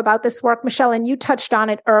I love about this work, Michelle, and you touched on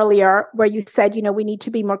it earlier, where you said, we need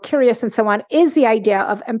to be more curious and so on, is the idea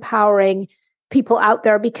of empowering people out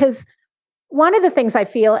there. Because one of the things I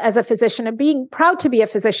feel as a physician, and being proud to be a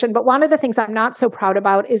physician, but one of the things I'm not so proud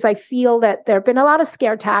about is I feel that there have been a lot of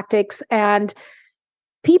scare tactics and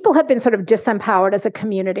people have been sort of disempowered as a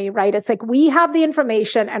community, right? It's like, we have the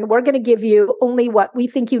information and we're going to give you only what we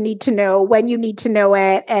think you need to know when you need to know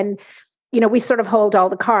it. And, we sort of hold all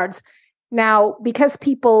the cards. Now, because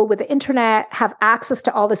people with the internet have access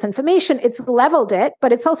to all this information, it's leveled it,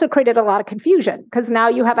 but it's also created a lot of confusion because now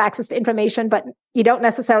you have access to information, but you don't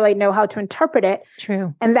necessarily know how to interpret it.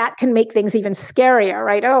 True. And that can make things even scarier,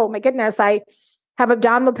 right? Oh my goodness, I have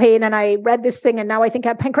abdominal pain and I read this thing and now I think I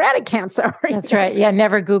have pancreatic cancer. That's right. Yeah,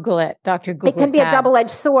 never Google it. Dr. Google. It can be a double-edged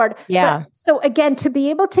sword. Yeah. But, so again, to be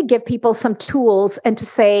able to give people some tools and to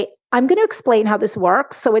say, I'm going to explain how this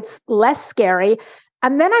works so it's less scary.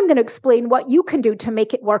 And then I'm going to explain what you can do to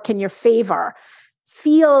make it work in your favor.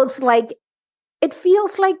 Feels like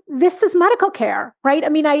this is medical care, right? I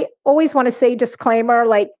mean, I always want to say disclaimer,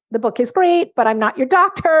 like the book is great, but I'm not your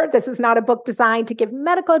doctor. This is not a book designed to give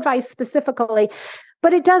medical advice specifically,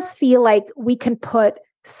 but it does feel like we can put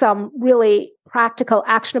some really practical,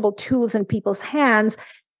 actionable tools in people's hands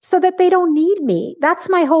so that they don't need me. That's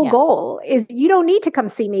my whole goal, is you don't need to come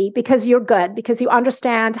see me because you're good, because you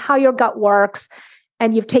understand how your gut works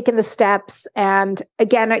and you've taken the steps. And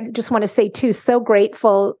again, I just want to say too, so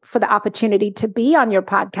grateful for the opportunity to be on your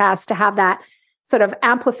podcast, to have that sort of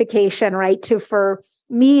amplification, right? For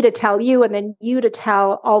me to tell you and then you to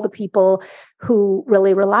tell all the people who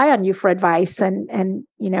really rely on you for advice and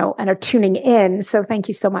are tuning in. So thank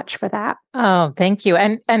you so much for that. Oh, thank you.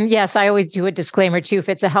 And yes, I always do a disclaimer too, if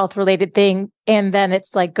it's a health related thing. And then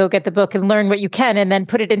it's like, go get the book and learn what you can, and then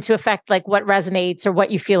put it into effect, like what resonates or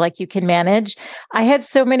what you feel like you can manage. I had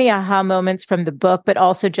so many aha moments from the book, but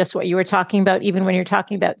also just what you were talking about, even when you're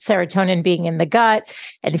talking about serotonin being in the gut.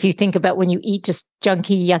 And if you think about when you eat just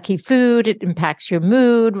junky, yucky food, it impacts your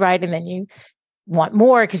mood, right? And then you want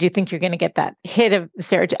more because you think you're going to get that hit of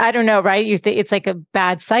serotonin. I don't know, right? You think it's like a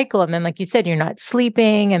bad cycle. And then, like you said, you're not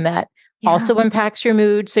sleeping, and that also impacts your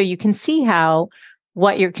mood. So you can see how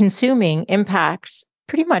what you're consuming impacts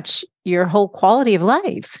pretty much your whole quality of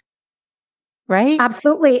life, right?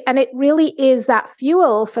 Absolutely. And it really is that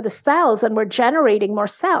fuel for the cells, and we're generating more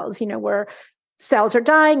cells, where cells are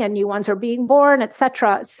dying and new ones are being born, et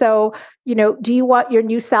cetera. So, do you want your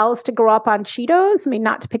new cells to grow up on Cheetos? I mean,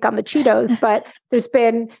 not to pick on the Cheetos, but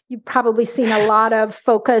you've probably seen a lot of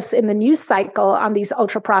focus in the news cycle on these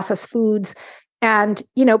ultra processed foods. And,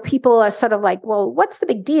 people are sort of like, well, what's the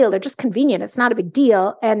big deal? They're just convenient. It's not a big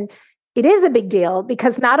deal. And it is a big deal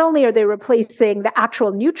because not only are they replacing the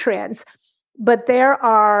actual nutrients, but there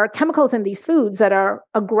are chemicals in these foods that are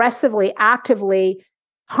aggressively, actively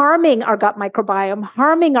harming our gut microbiome,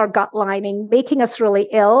 harming our gut lining, making us really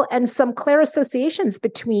ill, and some clear associations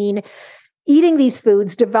between eating these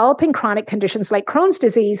foods, developing chronic conditions like Crohn's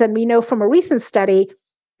disease. And we know from a recent study,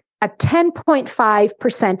 a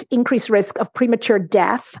 10.5% increased risk of premature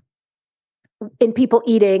death in people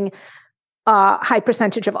eating a high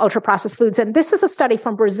percentage of ultra-processed foods. And this was a study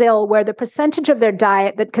from Brazil where the percentage of their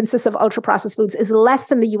diet that consists of ultra-processed foods is less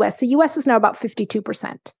than the US. The US is now about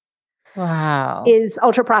 52%. Wow. Is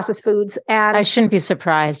ultra-processed foods. And I shouldn't be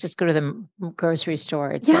surprised. Just go to the grocery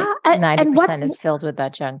store. It's like 90% is filled with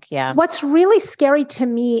that junk. Yeah. What's really scary to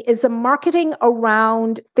me is the marketing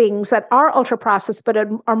around things that are ultra-processed, but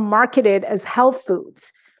are marketed as health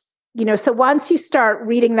foods. So once you start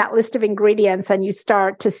reading that list of ingredients and you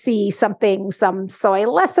start to see some soy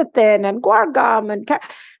lecithin and guar gum and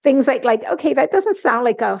things like, okay, that doesn't sound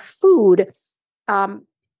like a food.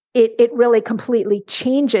 It really completely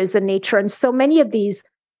changes the nature. And so many of these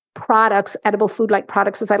products, edible food-like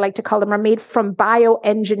products, as I like to call them, are made from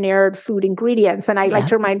bioengineered food ingredients. And I like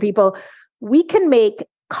to remind people, we can make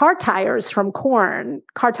car tires from corn.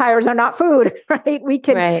 Car tires are not food,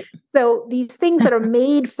 right? So these things that are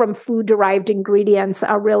made from food-derived ingredients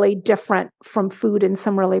are really different from food in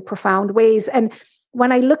some really profound ways. And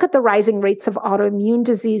when I look at the rising rates of autoimmune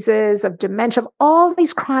diseases, of dementia, of all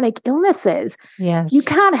these chronic illnesses, you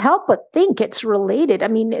can't help but think it's related. I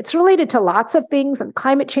mean, it's related to lots of things and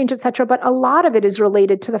climate change, et cetera, but a lot of it is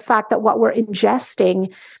related to the fact that what we're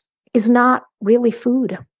ingesting is not really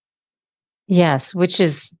food. Yes, which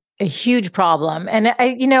is a huge problem. And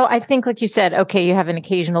I think, like you said, okay, you have an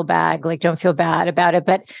occasional bag, like don't feel bad about it.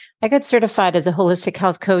 But I got certified as a holistic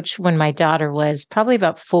health coach when my daughter was probably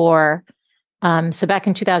about 4. So back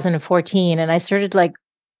in 2014, and I started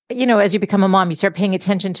as you become a mom, you start paying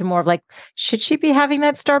attention to more of like, should she be having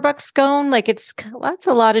that Starbucks scone? Like that's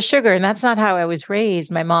a lot of sugar. And that's not how I was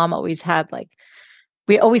raised. My mom always had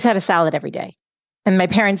we always had a salad every day. And my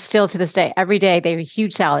parents still to this day, every day they have a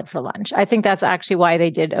huge salad for lunch. I think that's actually why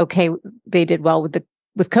they did okay. They did well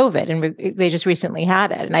with COVID, and they just recently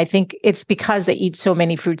had it. And I think it's because they eat so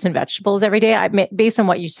many fruits and vegetables every day. Based on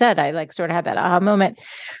what you said, I sort of had that aha moment.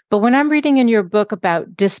 But when I'm reading in your book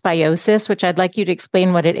about dysbiosis, which I'd like you to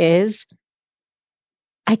explain what it is,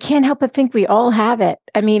 I can't help but think we all have it.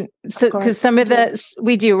 I mean, because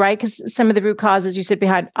we do, right? Because some of the root causes you said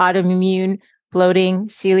behind autoimmune, bloating,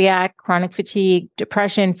 celiac, chronic fatigue,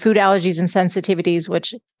 depression, food allergies and sensitivities,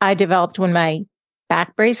 which I developed when my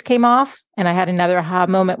back brace came off. And I had another aha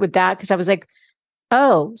moment with that because I was like,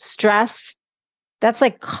 oh, stress. That's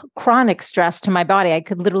like chronic stress to my body. I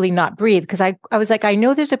could literally not breathe because I was like, I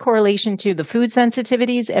know there's a correlation to the food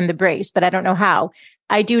sensitivities and the brace, but I don't know how.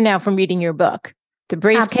 I do now from reading your book. The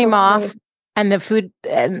brace came off and the food.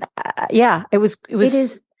 And it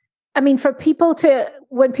is. I mean,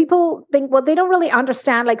 when people think, well, they don't really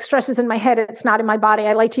understand, like stress is in my head, it's not in my body.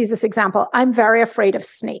 I like to use this example. I'm very afraid of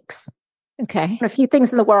snakes. Okay. And a few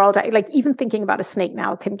things in the world, even thinking about a snake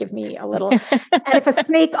now can give me a little. And if a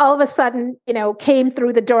snake all of a sudden, came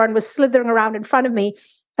through the door and was slithering around in front of me,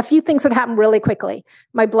 a few things would happen really quickly.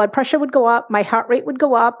 My blood pressure would go up. My heart rate would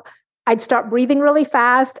go up. I'd start breathing really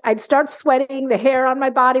fast. I'd start sweating. The hair on my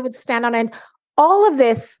body would stand on end. All of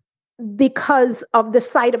this because of the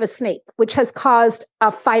sight of a snake, which has caused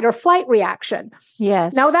a fight or flight reaction.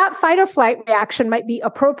 Yes. Now that fight or flight reaction might be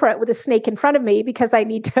appropriate with a snake in front of me because I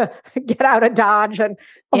need to get out of Dodge and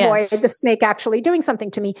avoid the snake actually doing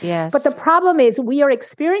something to me. Yes. But the problem is we are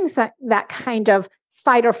experiencing that kind of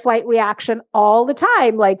fight or flight reaction all the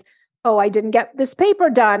time. Like, oh, I didn't get this paper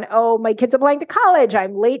done. Oh, my kids are applying to college.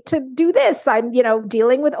 I'm late to do this. I'm,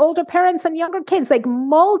 dealing with older parents and younger kids, like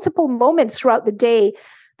multiple moments throughout the day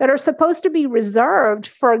that are supposed to be reserved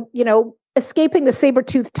for, escaping the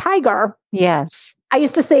saber-toothed tiger. Yes. I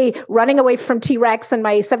used to say running away from T-Rex, and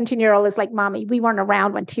my 17-year-old is like, Mommy, we weren't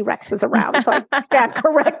around when T-Rex was around. So I stand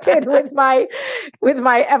corrected with my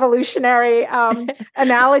evolutionary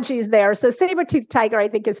analogies there. So saber-toothed tiger, I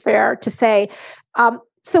think, is fair to say.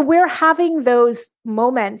 So we're having those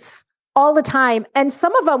moments all the time. And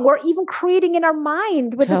some of them we're even creating in our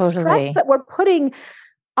mind with the stress that we're putting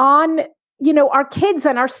on, our kids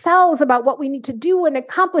and ourselves about what we need to do and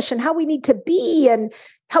accomplish and how we need to be and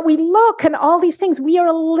how we look and all these things. We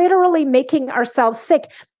are literally making ourselves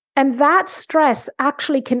sick. And that stress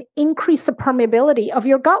actually can increase the permeability of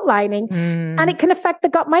your gut lining and it can affect the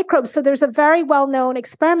gut microbes. So there's a very well-known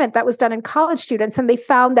experiment that was done in college students, and they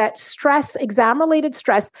found that stress, exam-related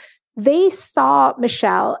stress, they saw,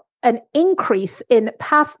 Michelle, an increase in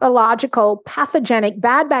pathogenic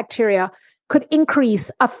bad bacteria could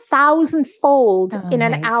increase 1,000-fold in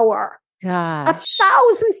an hour. Gosh.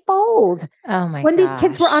 1,000-fold. Oh my when these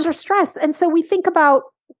kids were under stress. And so we think about,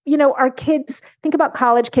 our kids, think about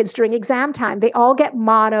college kids during exam time. They all get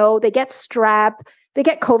mono, they get strep, they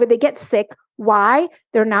get COVID, they get sick. Why?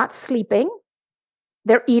 They're not sleeping.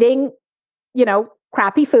 They're eating,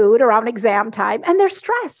 crappy food around exam time, and they're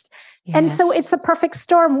stressed. Yes. And so it's a perfect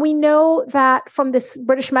storm. We know that from this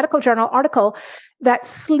British Medical Journal article that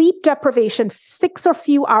sleep deprivation, 6 or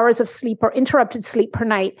few hours of sleep or interrupted sleep per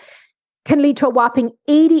night, can lead to a whopping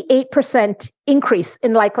 88% increase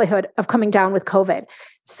in likelihood of coming down with COVID.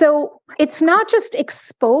 So it's not just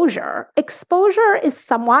exposure. Exposure is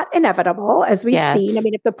somewhat inevitable, as we've seen. I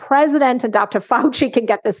mean, if the president and Dr. Fauci can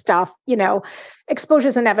get this stuff, exposure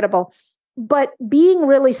is inevitable. But being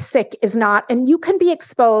really sick is not, and you can be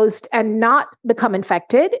exposed and not become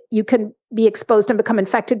infected. You can be exposed and become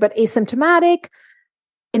infected, but asymptomatic,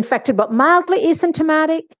 infected, but mildly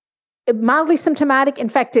asymptomatic, mildly symptomatic,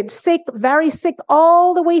 infected, sick, very sick,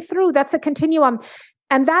 all the way through. That's a continuum.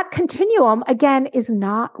 And that continuum, again, is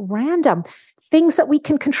not random. Things that we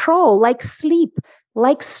can control, like sleep,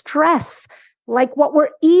 like stress, like what we're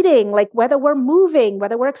eating, like whether we're moving,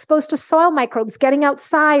 whether we're exposed to soil microbes, getting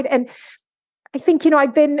outside. And I think,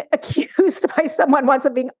 I've been accused by someone once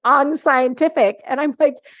of being unscientific. And I'm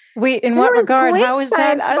like, wait, in what regard? How is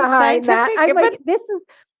that unscientific? I'm like, this is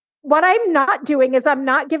what I'm not doing is I'm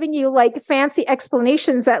not giving you like fancy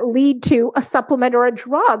explanations that lead to a supplement or a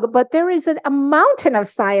drug, but there is a mountain of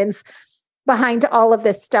science behind all of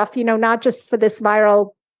this stuff, not just for this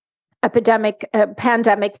viral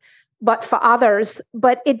pandemic, but for others.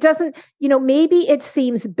 But it doesn't, maybe it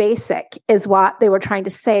seems basic is what they were trying to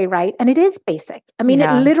say, right? And it is basic. I mean,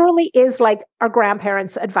 it literally is like our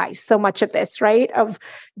grandparents' advice, so much of this, right? Of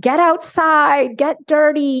get outside, get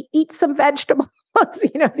dirty, eat some vegetables,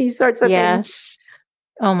 these sorts of things.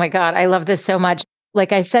 Oh my God, I love this so much.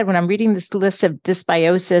 Like I said, when I'm reading this list of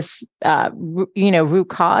dysbiosis, root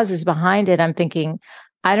causes behind it, I'm thinking,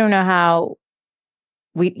 I don't know how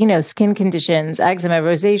skin conditions, eczema,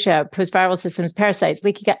 rosacea, post-viral systems, parasites,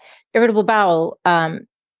 leaky gut, irritable bowel,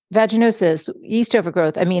 vaginosis, yeast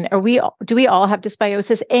overgrowth. I mean, do we all have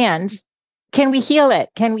dysbiosis? And can we heal it?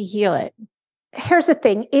 Here's the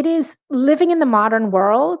thing. It is living in the modern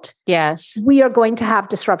world. Yes. We are going to have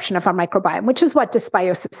disruption of our microbiome, which is what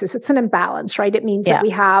dysbiosis is. It's an imbalance, right? It means that we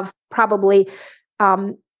have probably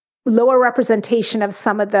lower representation of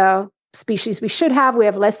some of the species we should have. We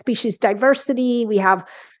have less species diversity. We have,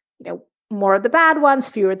 more of the bad ones,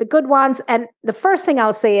 fewer of the good ones. And the first thing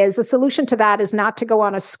I'll say is the solution to that is not to go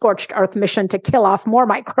on a scorched earth mission to kill off more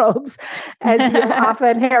microbes, as you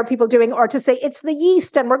often hear people doing, or to say it's the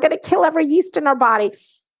yeast and we're going to kill every yeast in our body.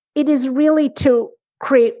 It is really to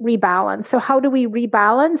create rebalance. So how do we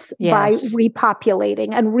rebalance? By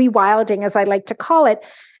repopulating and rewilding, as I like to call it.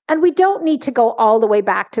 And we don't need to go all the way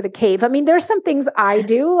back to the cave. I mean, there's some things I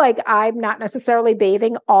do, like I'm not necessarily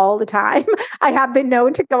bathing all the time. I have been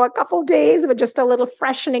known to go a couple days with just a little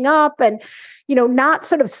freshening up and, not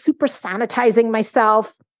sort of super sanitizing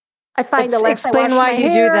myself. I find the less explain I wash why my you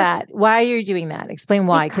hair. do that. Why are you doing that? Explain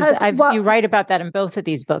why. Because you write about that in both of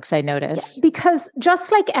these books, I noticed. Yeah, because just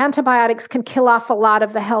like antibiotics can kill off a lot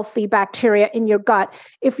of the healthy bacteria in your gut,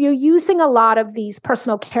 if you're using a lot of these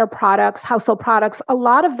personal care products, household products, a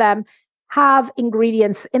lot of them have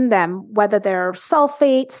ingredients in them, whether they're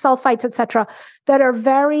sulfites, etc., that are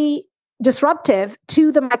very disruptive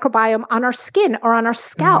to the microbiome on our skin or on our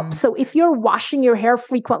scalp. So if you're washing your hair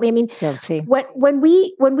frequently, I mean, guilty. When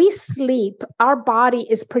we sleep, our body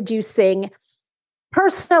is producing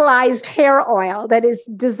personalized hair oil that is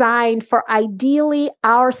designed for ideally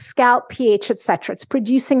our scalp pH, etc. It's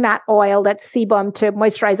producing that oil, that sebum to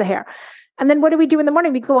moisturize the hair. And then what do we do in the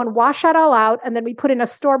morning? We go and wash that all out, and then we put in a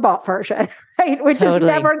store-bought version, right? Which is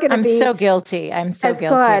never going to be. I'm so guilty. I'm so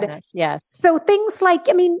guilty of this. Yes. So things like,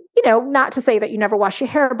 I mean, not to say that you never wash your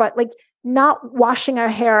hair, but like not washing our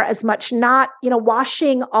hair as much, not,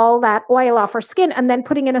 washing all that oil off our skin and then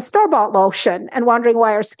putting in a store-bought lotion and wondering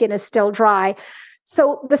why our skin is still dry.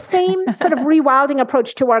 So the same sort of rewilding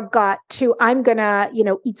approach to our gut to I'm going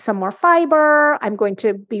to, eat some more fiber. I'm going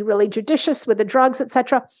to be really judicious with the drugs,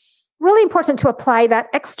 etc. Really important to apply that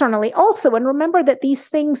externally also. And remember that these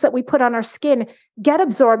things that we put on our skin get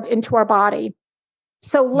absorbed into our body.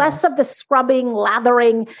 So less of the scrubbing,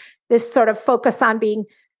 lathering, this sort of focus on being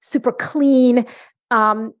super clean.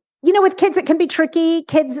 With kids, it can be tricky.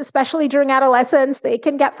 Kids, especially during adolescence, they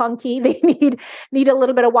can get funky. They need a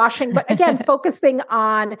little bit of washing. But again, focusing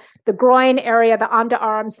on the groin area, the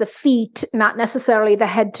underarms, the feet, not necessarily the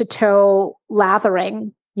head to toe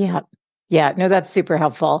lathering. Yeah. Yeah. No, that's super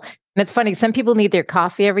helpful. And it's funny. Some people need their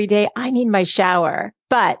coffee every day. I need my shower,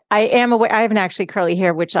 but I am aware. I have actually curly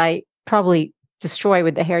hair, which I probably destroy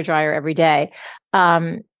with the hairdryer every day.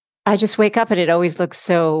 I just wake up and it always looks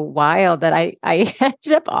so wild that I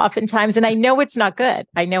end up oftentimes, and I know it's not good.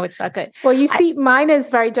 Well, you see, mine is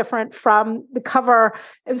very different from the cover.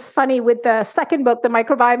 It was funny with the second book, The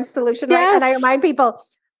Microbiome Solution, right? And I remind people,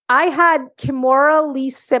 I had Kimora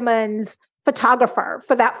Lee Simmons, photographer,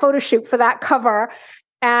 for that photo shoot, for that cover.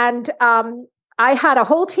 And I had a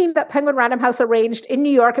whole team that Penguin Random House arranged in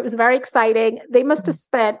New York. It was very exciting. They must have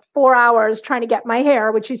spent 4 hours trying to get my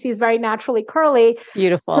hair, which you see is very naturally curly,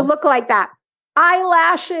 beautiful, to look like that.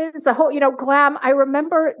 Eyelashes, the whole, glam. I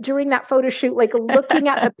remember during that photo shoot, like looking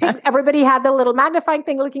at the pic, everybody had the little magnifying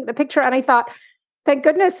thing, looking at the picture. And I thought, thank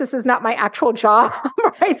goodness this is not my actual job,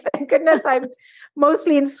 right? Thank goodness I'm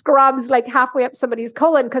mostly in scrubs, like halfway up somebody's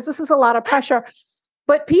colon, because this is a lot of pressure.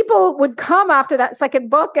 But people would come after that second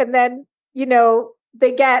book and then,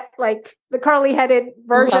 they get like the curly headed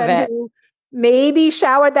version who maybe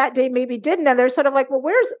showered that day, maybe didn't. And they're sort of like, well,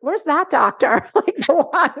 where's that doctor? Like the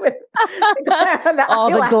one with all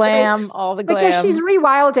the glam. Because she's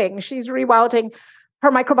rewilding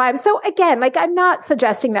her microbiome. So again, like I'm not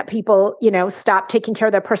suggesting that people, stop taking care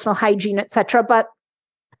of their personal hygiene, et cetera. But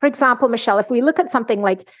for example, Michelle, if we look at something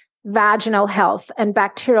like vaginal health and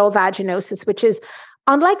bacterial vaginosis, which is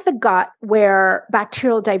unlike the gut where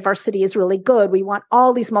bacterial diversity is really good, we want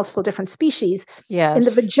all these multiple different species. Yes. In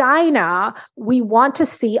the vagina, we want to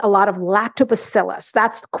see a lot of lactobacillus.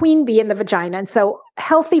 That's queen bee in the vagina. And so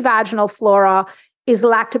healthy vaginal flora is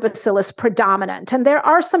lactobacillus predominant. And there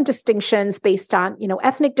are some distinctions based on,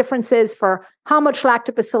 ethnic differences for how much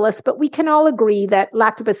lactobacillus, but we can all agree that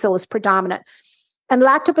lactobacillus predominant. And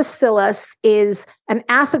lactobacillus is an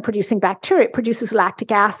acid-producing bacteria. It produces lactic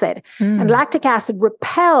acid. And lactic acid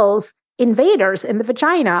repels invaders in the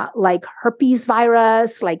vagina, like herpes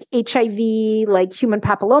virus, like HIV, like human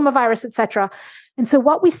papillomavirus, et cetera. And so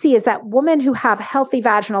what we see is that women who have healthy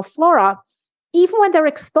vaginal flora, even when they're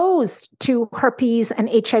exposed to herpes and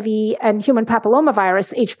HIV and human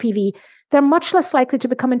papillomavirus, HPV, they're much less likely to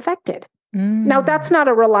become infected. Now, that's not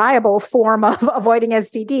a reliable form of avoiding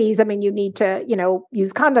STDs. I mean, you need to,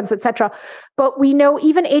 use condoms, et cetera. But we know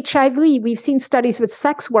even HIV, we've seen studies with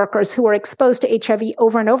sex workers who are exposed to HIV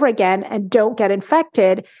over and over again and don't get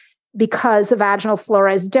infected because the vaginal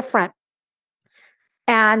flora is different.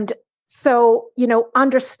 And so,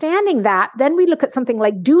 understanding that, then we look at something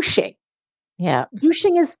like douching. Yeah.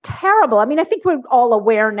 Douching is terrible. I mean, I think we're all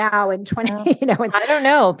aware now in 20, I don't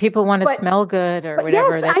know. People want to smell good or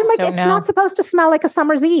whatever. Yes, I'm like, it's not supposed to smell like a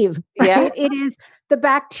summer's eve. Right? Yeah. It is, the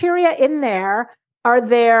bacteria in there are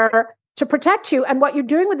there to protect you. And what you're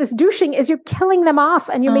doing with this douching is you're killing them off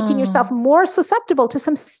and you're making yourself more susceptible to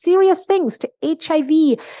some serious things, to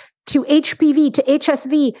HIV, to HPV, to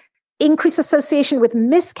HSV, increased association with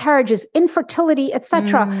miscarriages, infertility,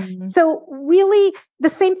 etc. So really the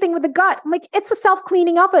same thing with the gut. Like it's a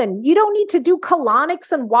self-cleaning oven. You don't need to do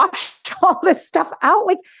colonics and wash all this stuff out.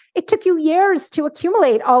 Like it took you years to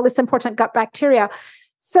accumulate all this important gut bacteria.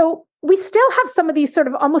 So we still have some of these sort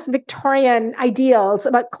of almost Victorian ideals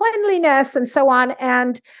about cleanliness and so on.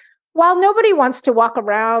 And while nobody wants to walk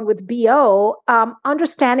around with BO,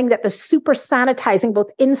 understanding that the super sanitizing both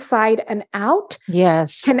inside and out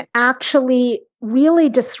can actually really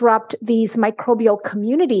disrupt these microbial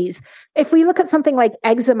communities. If we look at something like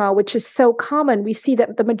eczema, which is so common, we see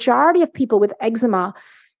that the majority of people with eczema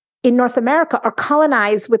in North America are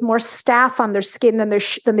colonized with more staph on their skin than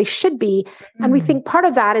they should be. And we think part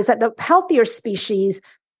of that is that the healthier species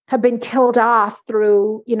have been killed off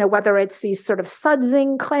through, whether it's these sort of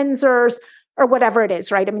sudsing cleansers or whatever it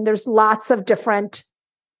is, right? I mean, there's lots of different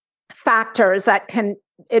factors that can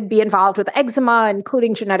be involved with eczema,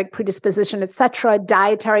 including genetic predisposition, et cetera,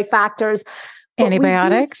 dietary factors.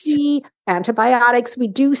 Antibiotics. We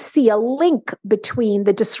do see a link between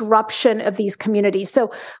the disruption of these communities.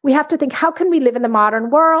 So we have to think, how can we live in the modern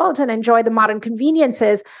world and enjoy the modern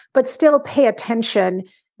conveniences, but still pay attention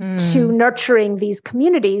to nurturing these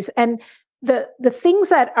communities? And the things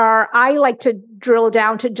that I like to drill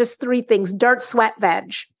down to just three things: dirt, sweat,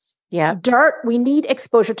 veg. Yeah. Dirt, we need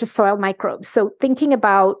exposure to soil microbes. So thinking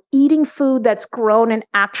about eating food that's grown in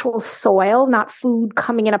actual soil, not food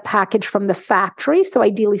coming in a package from the factory. So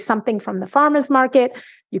ideally something from the farmer's market.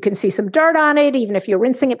 You can see some dirt on it, even if you're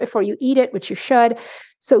rinsing it before you eat it, which you should.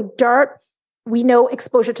 So dirt, we know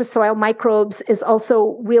exposure to soil microbes is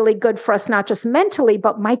also really good for us, not just mentally,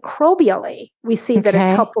 but microbially. We see that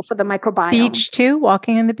it's helpful for the microbiome. Beach too,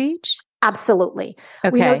 walking on the beach? Absolutely.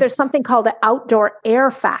 Okay. We know there's something called the outdoor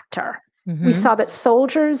air factor. We saw that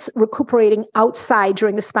soldiers recuperating outside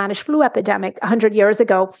during the Spanish flu epidemic 100 years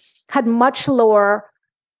ago had much lower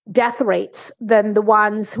death rates than the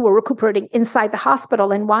ones who were recuperating inside the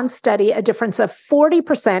hospital. In one study, a difference of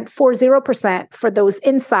 40% for those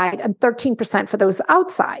inside and 13% for those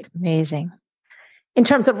outside. Amazing. In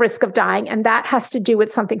terms of risk of dying. And that has to do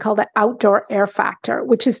with something called the outdoor air factor,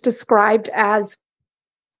 which is described as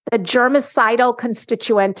a germicidal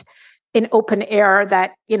constituent in open air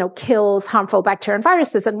that, kills harmful bacteria and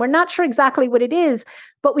viruses. And we're not sure exactly what it is,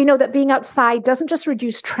 but we know that being outside doesn't just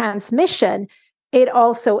reduce transmission, it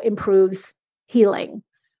also improves healing.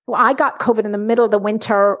 Well, I got COVID in the middle of the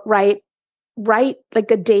winter, right like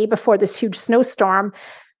a day before this huge snowstorm.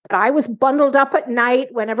 But I was bundled up at night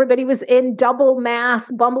when everybody was in double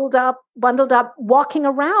mask, bundled up, walking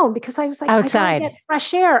around because I was like, outside. I gotta get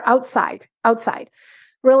fresh air outside.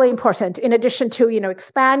 Really important. In addition to,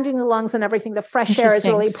 expanding the lungs and everything, the fresh air is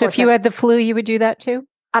really important. So if you had the flu, you would do that too?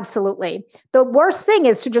 Absolutely. The worst thing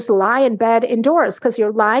is to just lie in bed indoors because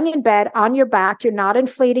you're lying in bed on your back. You're not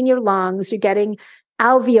inflating your lungs. You're getting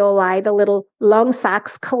alveoli, the little lung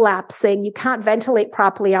sacs collapsing. You can't ventilate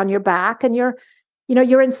properly on your back and you're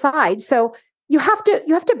inside. So you have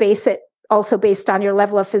to base it also based on your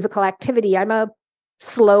level of physical activity. I'm a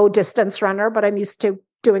slow distance runner, but I'm used to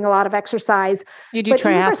doing a lot of exercise. You do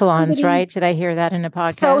triathlons, right? Did I hear that in a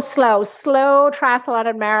podcast? So slow triathlon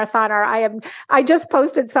and marathoner. I just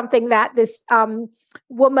posted something that this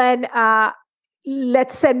woman,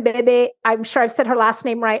 Letsen Bebe, I'm sure I've said her last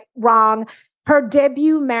name wrong. Her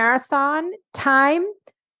debut marathon time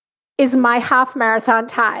is my half marathon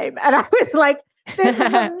time. And I was like, this is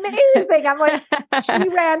amazing. I'm like, she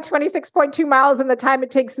ran 26.2 miles in the time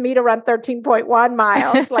it takes me to run 13.1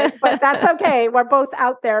 miles. But that's okay. We're both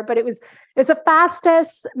out there. But it's the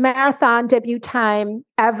fastest marathon debut time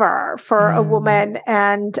ever for a woman.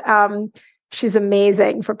 And she's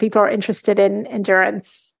amazing for people who are interested in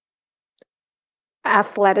endurance,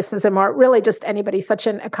 athleticism, or really just anybody, such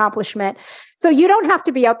an accomplishment. So you don't have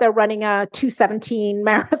to be out there running a 2:17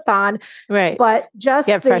 marathon, right? But just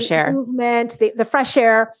get fresh air, movement, the fresh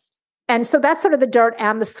air. And so that's sort of the dirt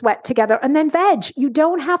and the sweat together. And then veg, you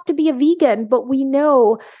don't have to be a vegan, but we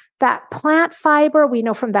know that plant fiber, we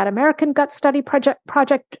know from that American Gut Study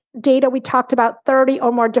Project data, we talked about 30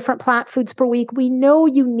 or more different plant foods per week. We know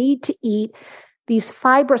you need to eat these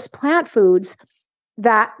fibrous plant foods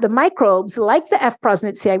that the microbes, like the F.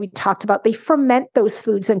 prosnitzi we talked about, they ferment those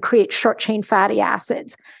foods and create short-chain fatty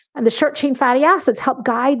acids. And the short-chain fatty acids help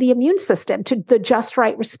guide the immune system to the just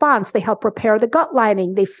right response. They help repair the gut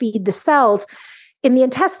lining. They feed the cells in the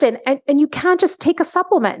intestine. And you can't just take a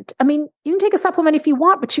supplement. I mean, you can take a supplement if you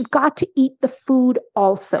want, but you've got to eat the food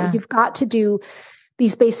also. Yeah. You've got to do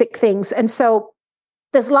these basic things. And so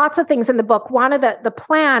there's lots of things in the book. One of the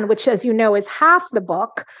plan, which, as you know, is half the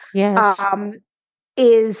book. Yes.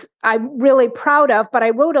 Is I'm really proud of, but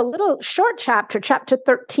I wrote a little short chapter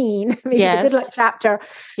 13, maybe the good luck chapter,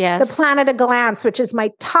 The Plan at a Glance, which is my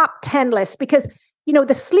top 10 list, because,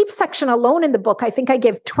 the sleep section alone in the book, I think I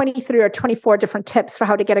give 23 or 24 different tips for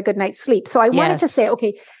how to get a good night's sleep. So I wanted to say,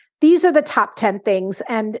 okay, these are the top 10 things.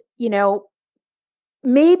 And,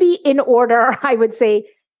 maybe in order, I would say,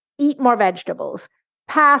 eat more vegetables,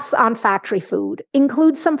 pass on factory food,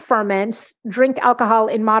 include some ferments, drink alcohol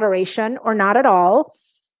in moderation or not at all,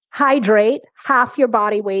 hydrate half your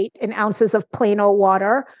body weight in ounces of plain old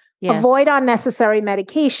water, avoid unnecessary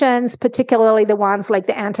medications, particularly the ones like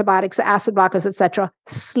the antibiotics, the acid blockers, etc.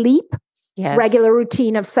 Sleep, regular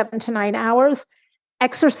routine of 7 to 9 hours,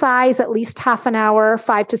 exercise at least half an hour,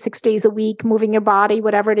 5 to 6 days a week, moving your body,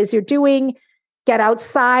 whatever it is you're doing. Get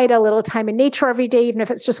outside, a little time in nature every day, even if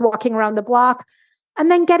it's just walking around the block. And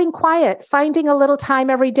then getting quiet, finding a little time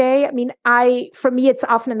every day. I mean, for me, it's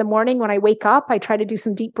often in the morning when I wake up, I try to do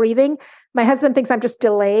some deep breathing. My husband thinks I'm just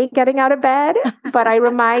delaying getting out of bed, but I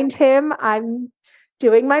remind him I'm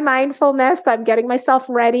doing my mindfulness, I'm getting myself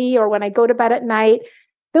ready, or when I go to bed at night.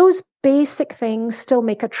 Those basic things still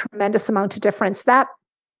make a tremendous amount of difference. That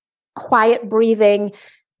quiet breathing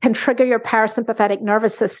can trigger your parasympathetic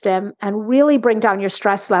nervous system and really bring down your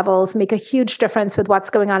stress levels, make a huge difference with what's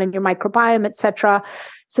going on in your microbiome, et cetera,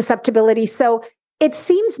 susceptibility. So it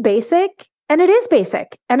seems basic, and it is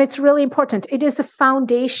basic, and it's really important. It is a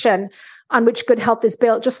foundation on which good health is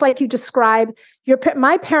built. Just like you described,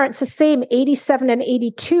 my parents, the same, 87 and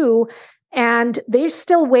 82, and they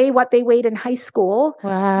still weigh what they weighed in high school.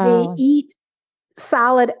 Wow. They eat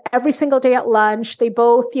salad every single day at lunch. They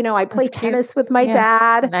both, I play tennis with my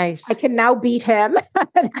dad. Nice. I can now beat him.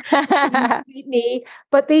 He beat me.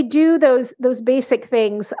 But they do those basic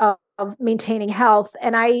things of maintaining health.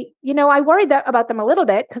 And I worried about them a little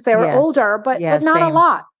bit because they were older, but not same. a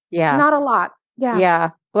lot. Yeah. Not a lot. Yeah. Yeah.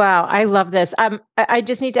 Wow. I love this. I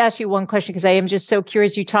just need to ask you one question because I am just so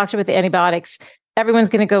curious. You talked about the antibiotics. Everyone's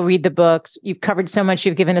going to go read the books. You've covered so much.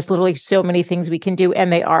 You've given us literally so many things we can do,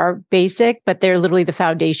 and they are basic, but they're literally the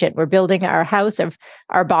foundation. We're building our house of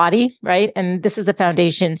our body, right? And this is the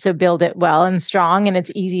foundation. So build it well and strong. And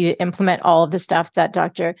it's easy to implement all of the stuff that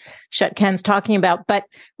Dr. Chutkan's talking about. But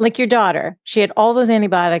like your daughter, she had all those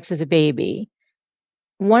antibiotics as a baby.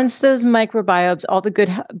 Once those microbiomes, all the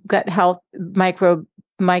good gut health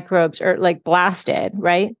microbes are like blasted,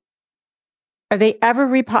 right? Are they ever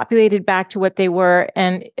repopulated back to what they were?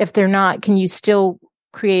 And if they're not, can you still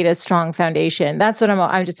create a strong foundation? That's what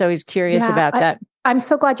I'm just always curious about that. I'm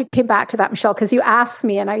so glad you came back to that, Michelle, because you asked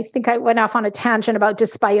me, and I think I went off on a tangent about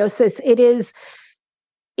dysbiosis.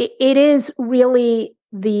 It is really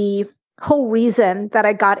the whole reason that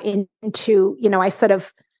I got into, I sort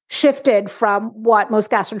of shifted from what most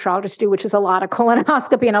gastroenterologists do, which is a lot of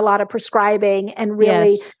colonoscopy and a lot of prescribing, and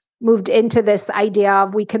really moved into this idea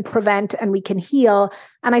of we can prevent and we can heal.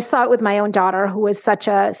 And I saw it with my own daughter, who was such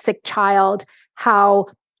a sick child, how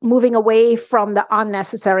moving away from the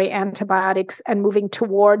unnecessary antibiotics and moving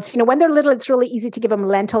towards, when they're little, it's really easy to give them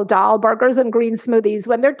lentil dal burgers and green smoothies.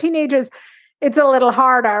 When they're teenagers, it's a little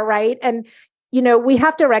harder, right? And, we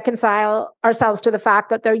have to reconcile ourselves to the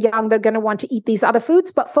fact that they're young, they're going to want to eat these other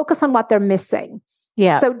foods, but focus on what they're missing.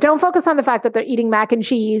 Yeah. So don't focus on the fact that they're eating mac and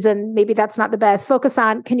cheese and maybe that's not the best. Focus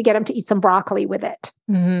on, can you get them to eat some broccoli with it?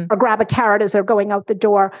 Mm-hmm. Or grab a carrot as they're going out the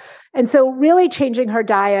door? And so really changing her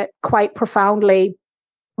diet quite profoundly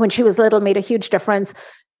when she was little made a huge difference.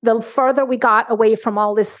 The further we got away from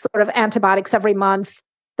all this sort of antibiotics every month,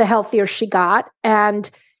 the healthier she got. And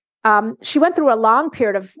she went through a long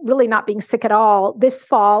period of really not being sick at all. This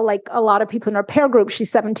fall, like a lot of people in her peer group,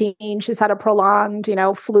 she's 17, she's had a prolonged,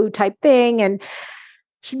 flu type thing. And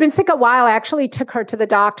she'd been sick a while. I actually took her to the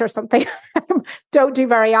doctor, something I don't do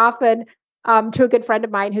very often, to a good friend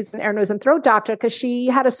of mine who's an ear, nose, and throat doctor, because she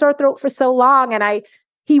had a sore throat for so long. And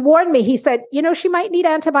he warned me. He said, she might need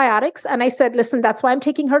antibiotics. And I said, listen, that's why I'm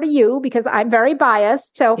taking her to you, because I'm very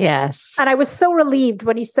biased. So, yes. And I was so relieved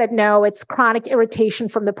when he said, no, it's chronic irritation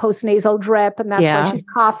from the postnasal drip. And that's why she's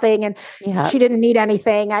coughing. And she didn't need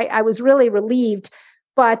anything. I was really relieved.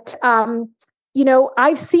 But,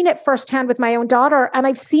 I've seen it firsthand with my own daughter, and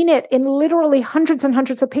I've seen it in literally hundreds and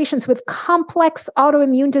hundreds of patients with complex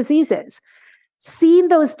autoimmune diseases. Seen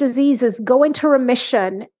those diseases go into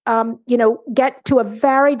remission, get to a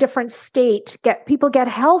very different state, people get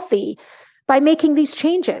healthy by making these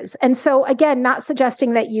changes. And so again, not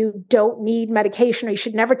suggesting that you don't need medication or you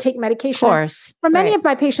should never take medication. Of course. For many of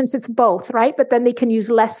my patients, it's both, right? But then they can use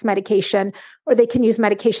less medication, or they can use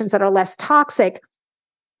medications that are less toxic.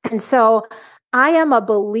 And so I am a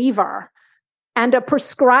believer and a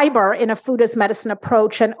prescriber in a food as medicine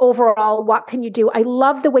approach. And overall, what can you do? I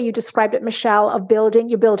love the way you described it, Michelle, of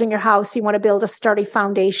you're building your house. You want to build a sturdy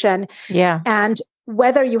foundation. Yeah. And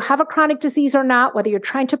whether you have a chronic disease or not, whether you're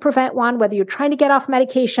trying to prevent one, whether you're trying to get off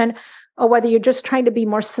medication, or whether you're just trying to be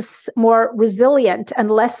more resilient and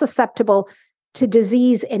less susceptible, to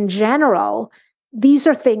disease in general, these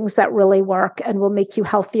are things that really work and will make you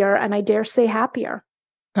healthier and I dare say happier.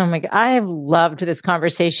 Oh my God. I have loved this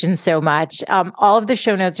conversation so much. All of the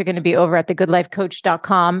show notes are going to be over at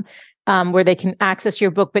thegoodlifecoach.com, where they can access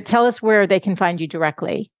your book, but tell us where they can find you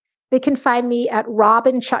directly. They can find me at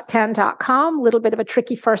robynchutkan.com, a little bit of a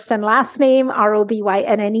tricky first and last name,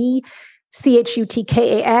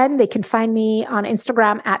 ROBYNNECHUTKAN. They can find me on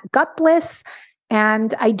Instagram at gutbliss.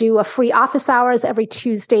 And I do a free office hours every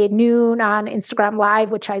Tuesday at noon on Instagram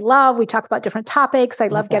Live, which I love. We talk about different topics. I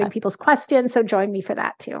love getting people's questions. So join me for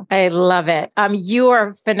that too. I love it. You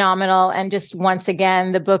are phenomenal. And just once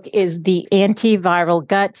again, the book is The Antiviral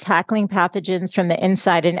Gut, Tackling Pathogens from the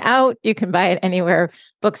Inside and Out. You can buy it anywhere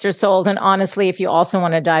books are sold. And honestly, if you also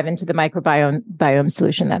want to dive into the microbiome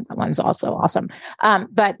solution, that one's also awesome.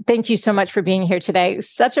 But thank you so much for being here today.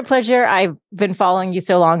 Such a pleasure. I've been following you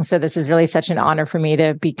so long. So this is really such an honor for me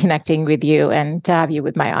to be connecting with you and to have you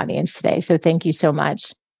with my audience today. So thank you so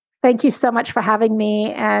much. Thank you so much for having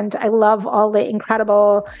me. And I love all the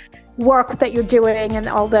incredible work that you're doing and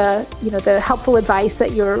all the, the helpful advice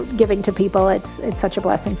that you're giving to people. It's such a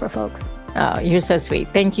blessing for folks. Oh, you're so sweet.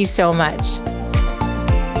 Thank you so much.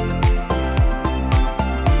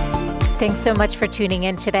 Thanks so much for tuning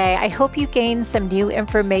in today. I hope you gained some new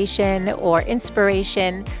information or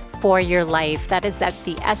inspiration for your life. That is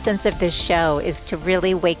the essence of this show, is to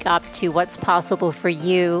really wake up to what's possible for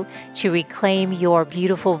you, to reclaim your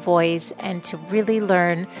beautiful voice, and to really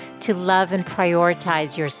learn to love and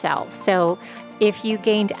prioritize yourself. So if you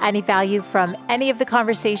gained any value from any of the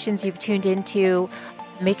conversations you've tuned into,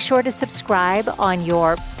 make sure to subscribe on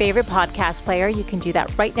your favorite podcast player. You can do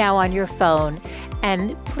that right now on your phone.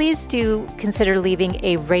 And please do consider leaving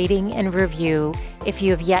a rating and review if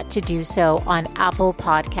you have yet to do so on Apple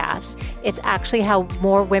Podcasts. It's actually how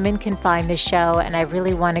more women can find the show. And I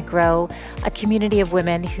really want to grow a community of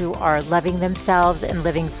women who are loving themselves and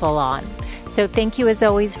living full on. So thank you as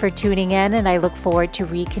always for tuning in. And I look forward to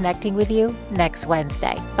reconnecting with you next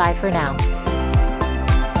Wednesday. Bye for now.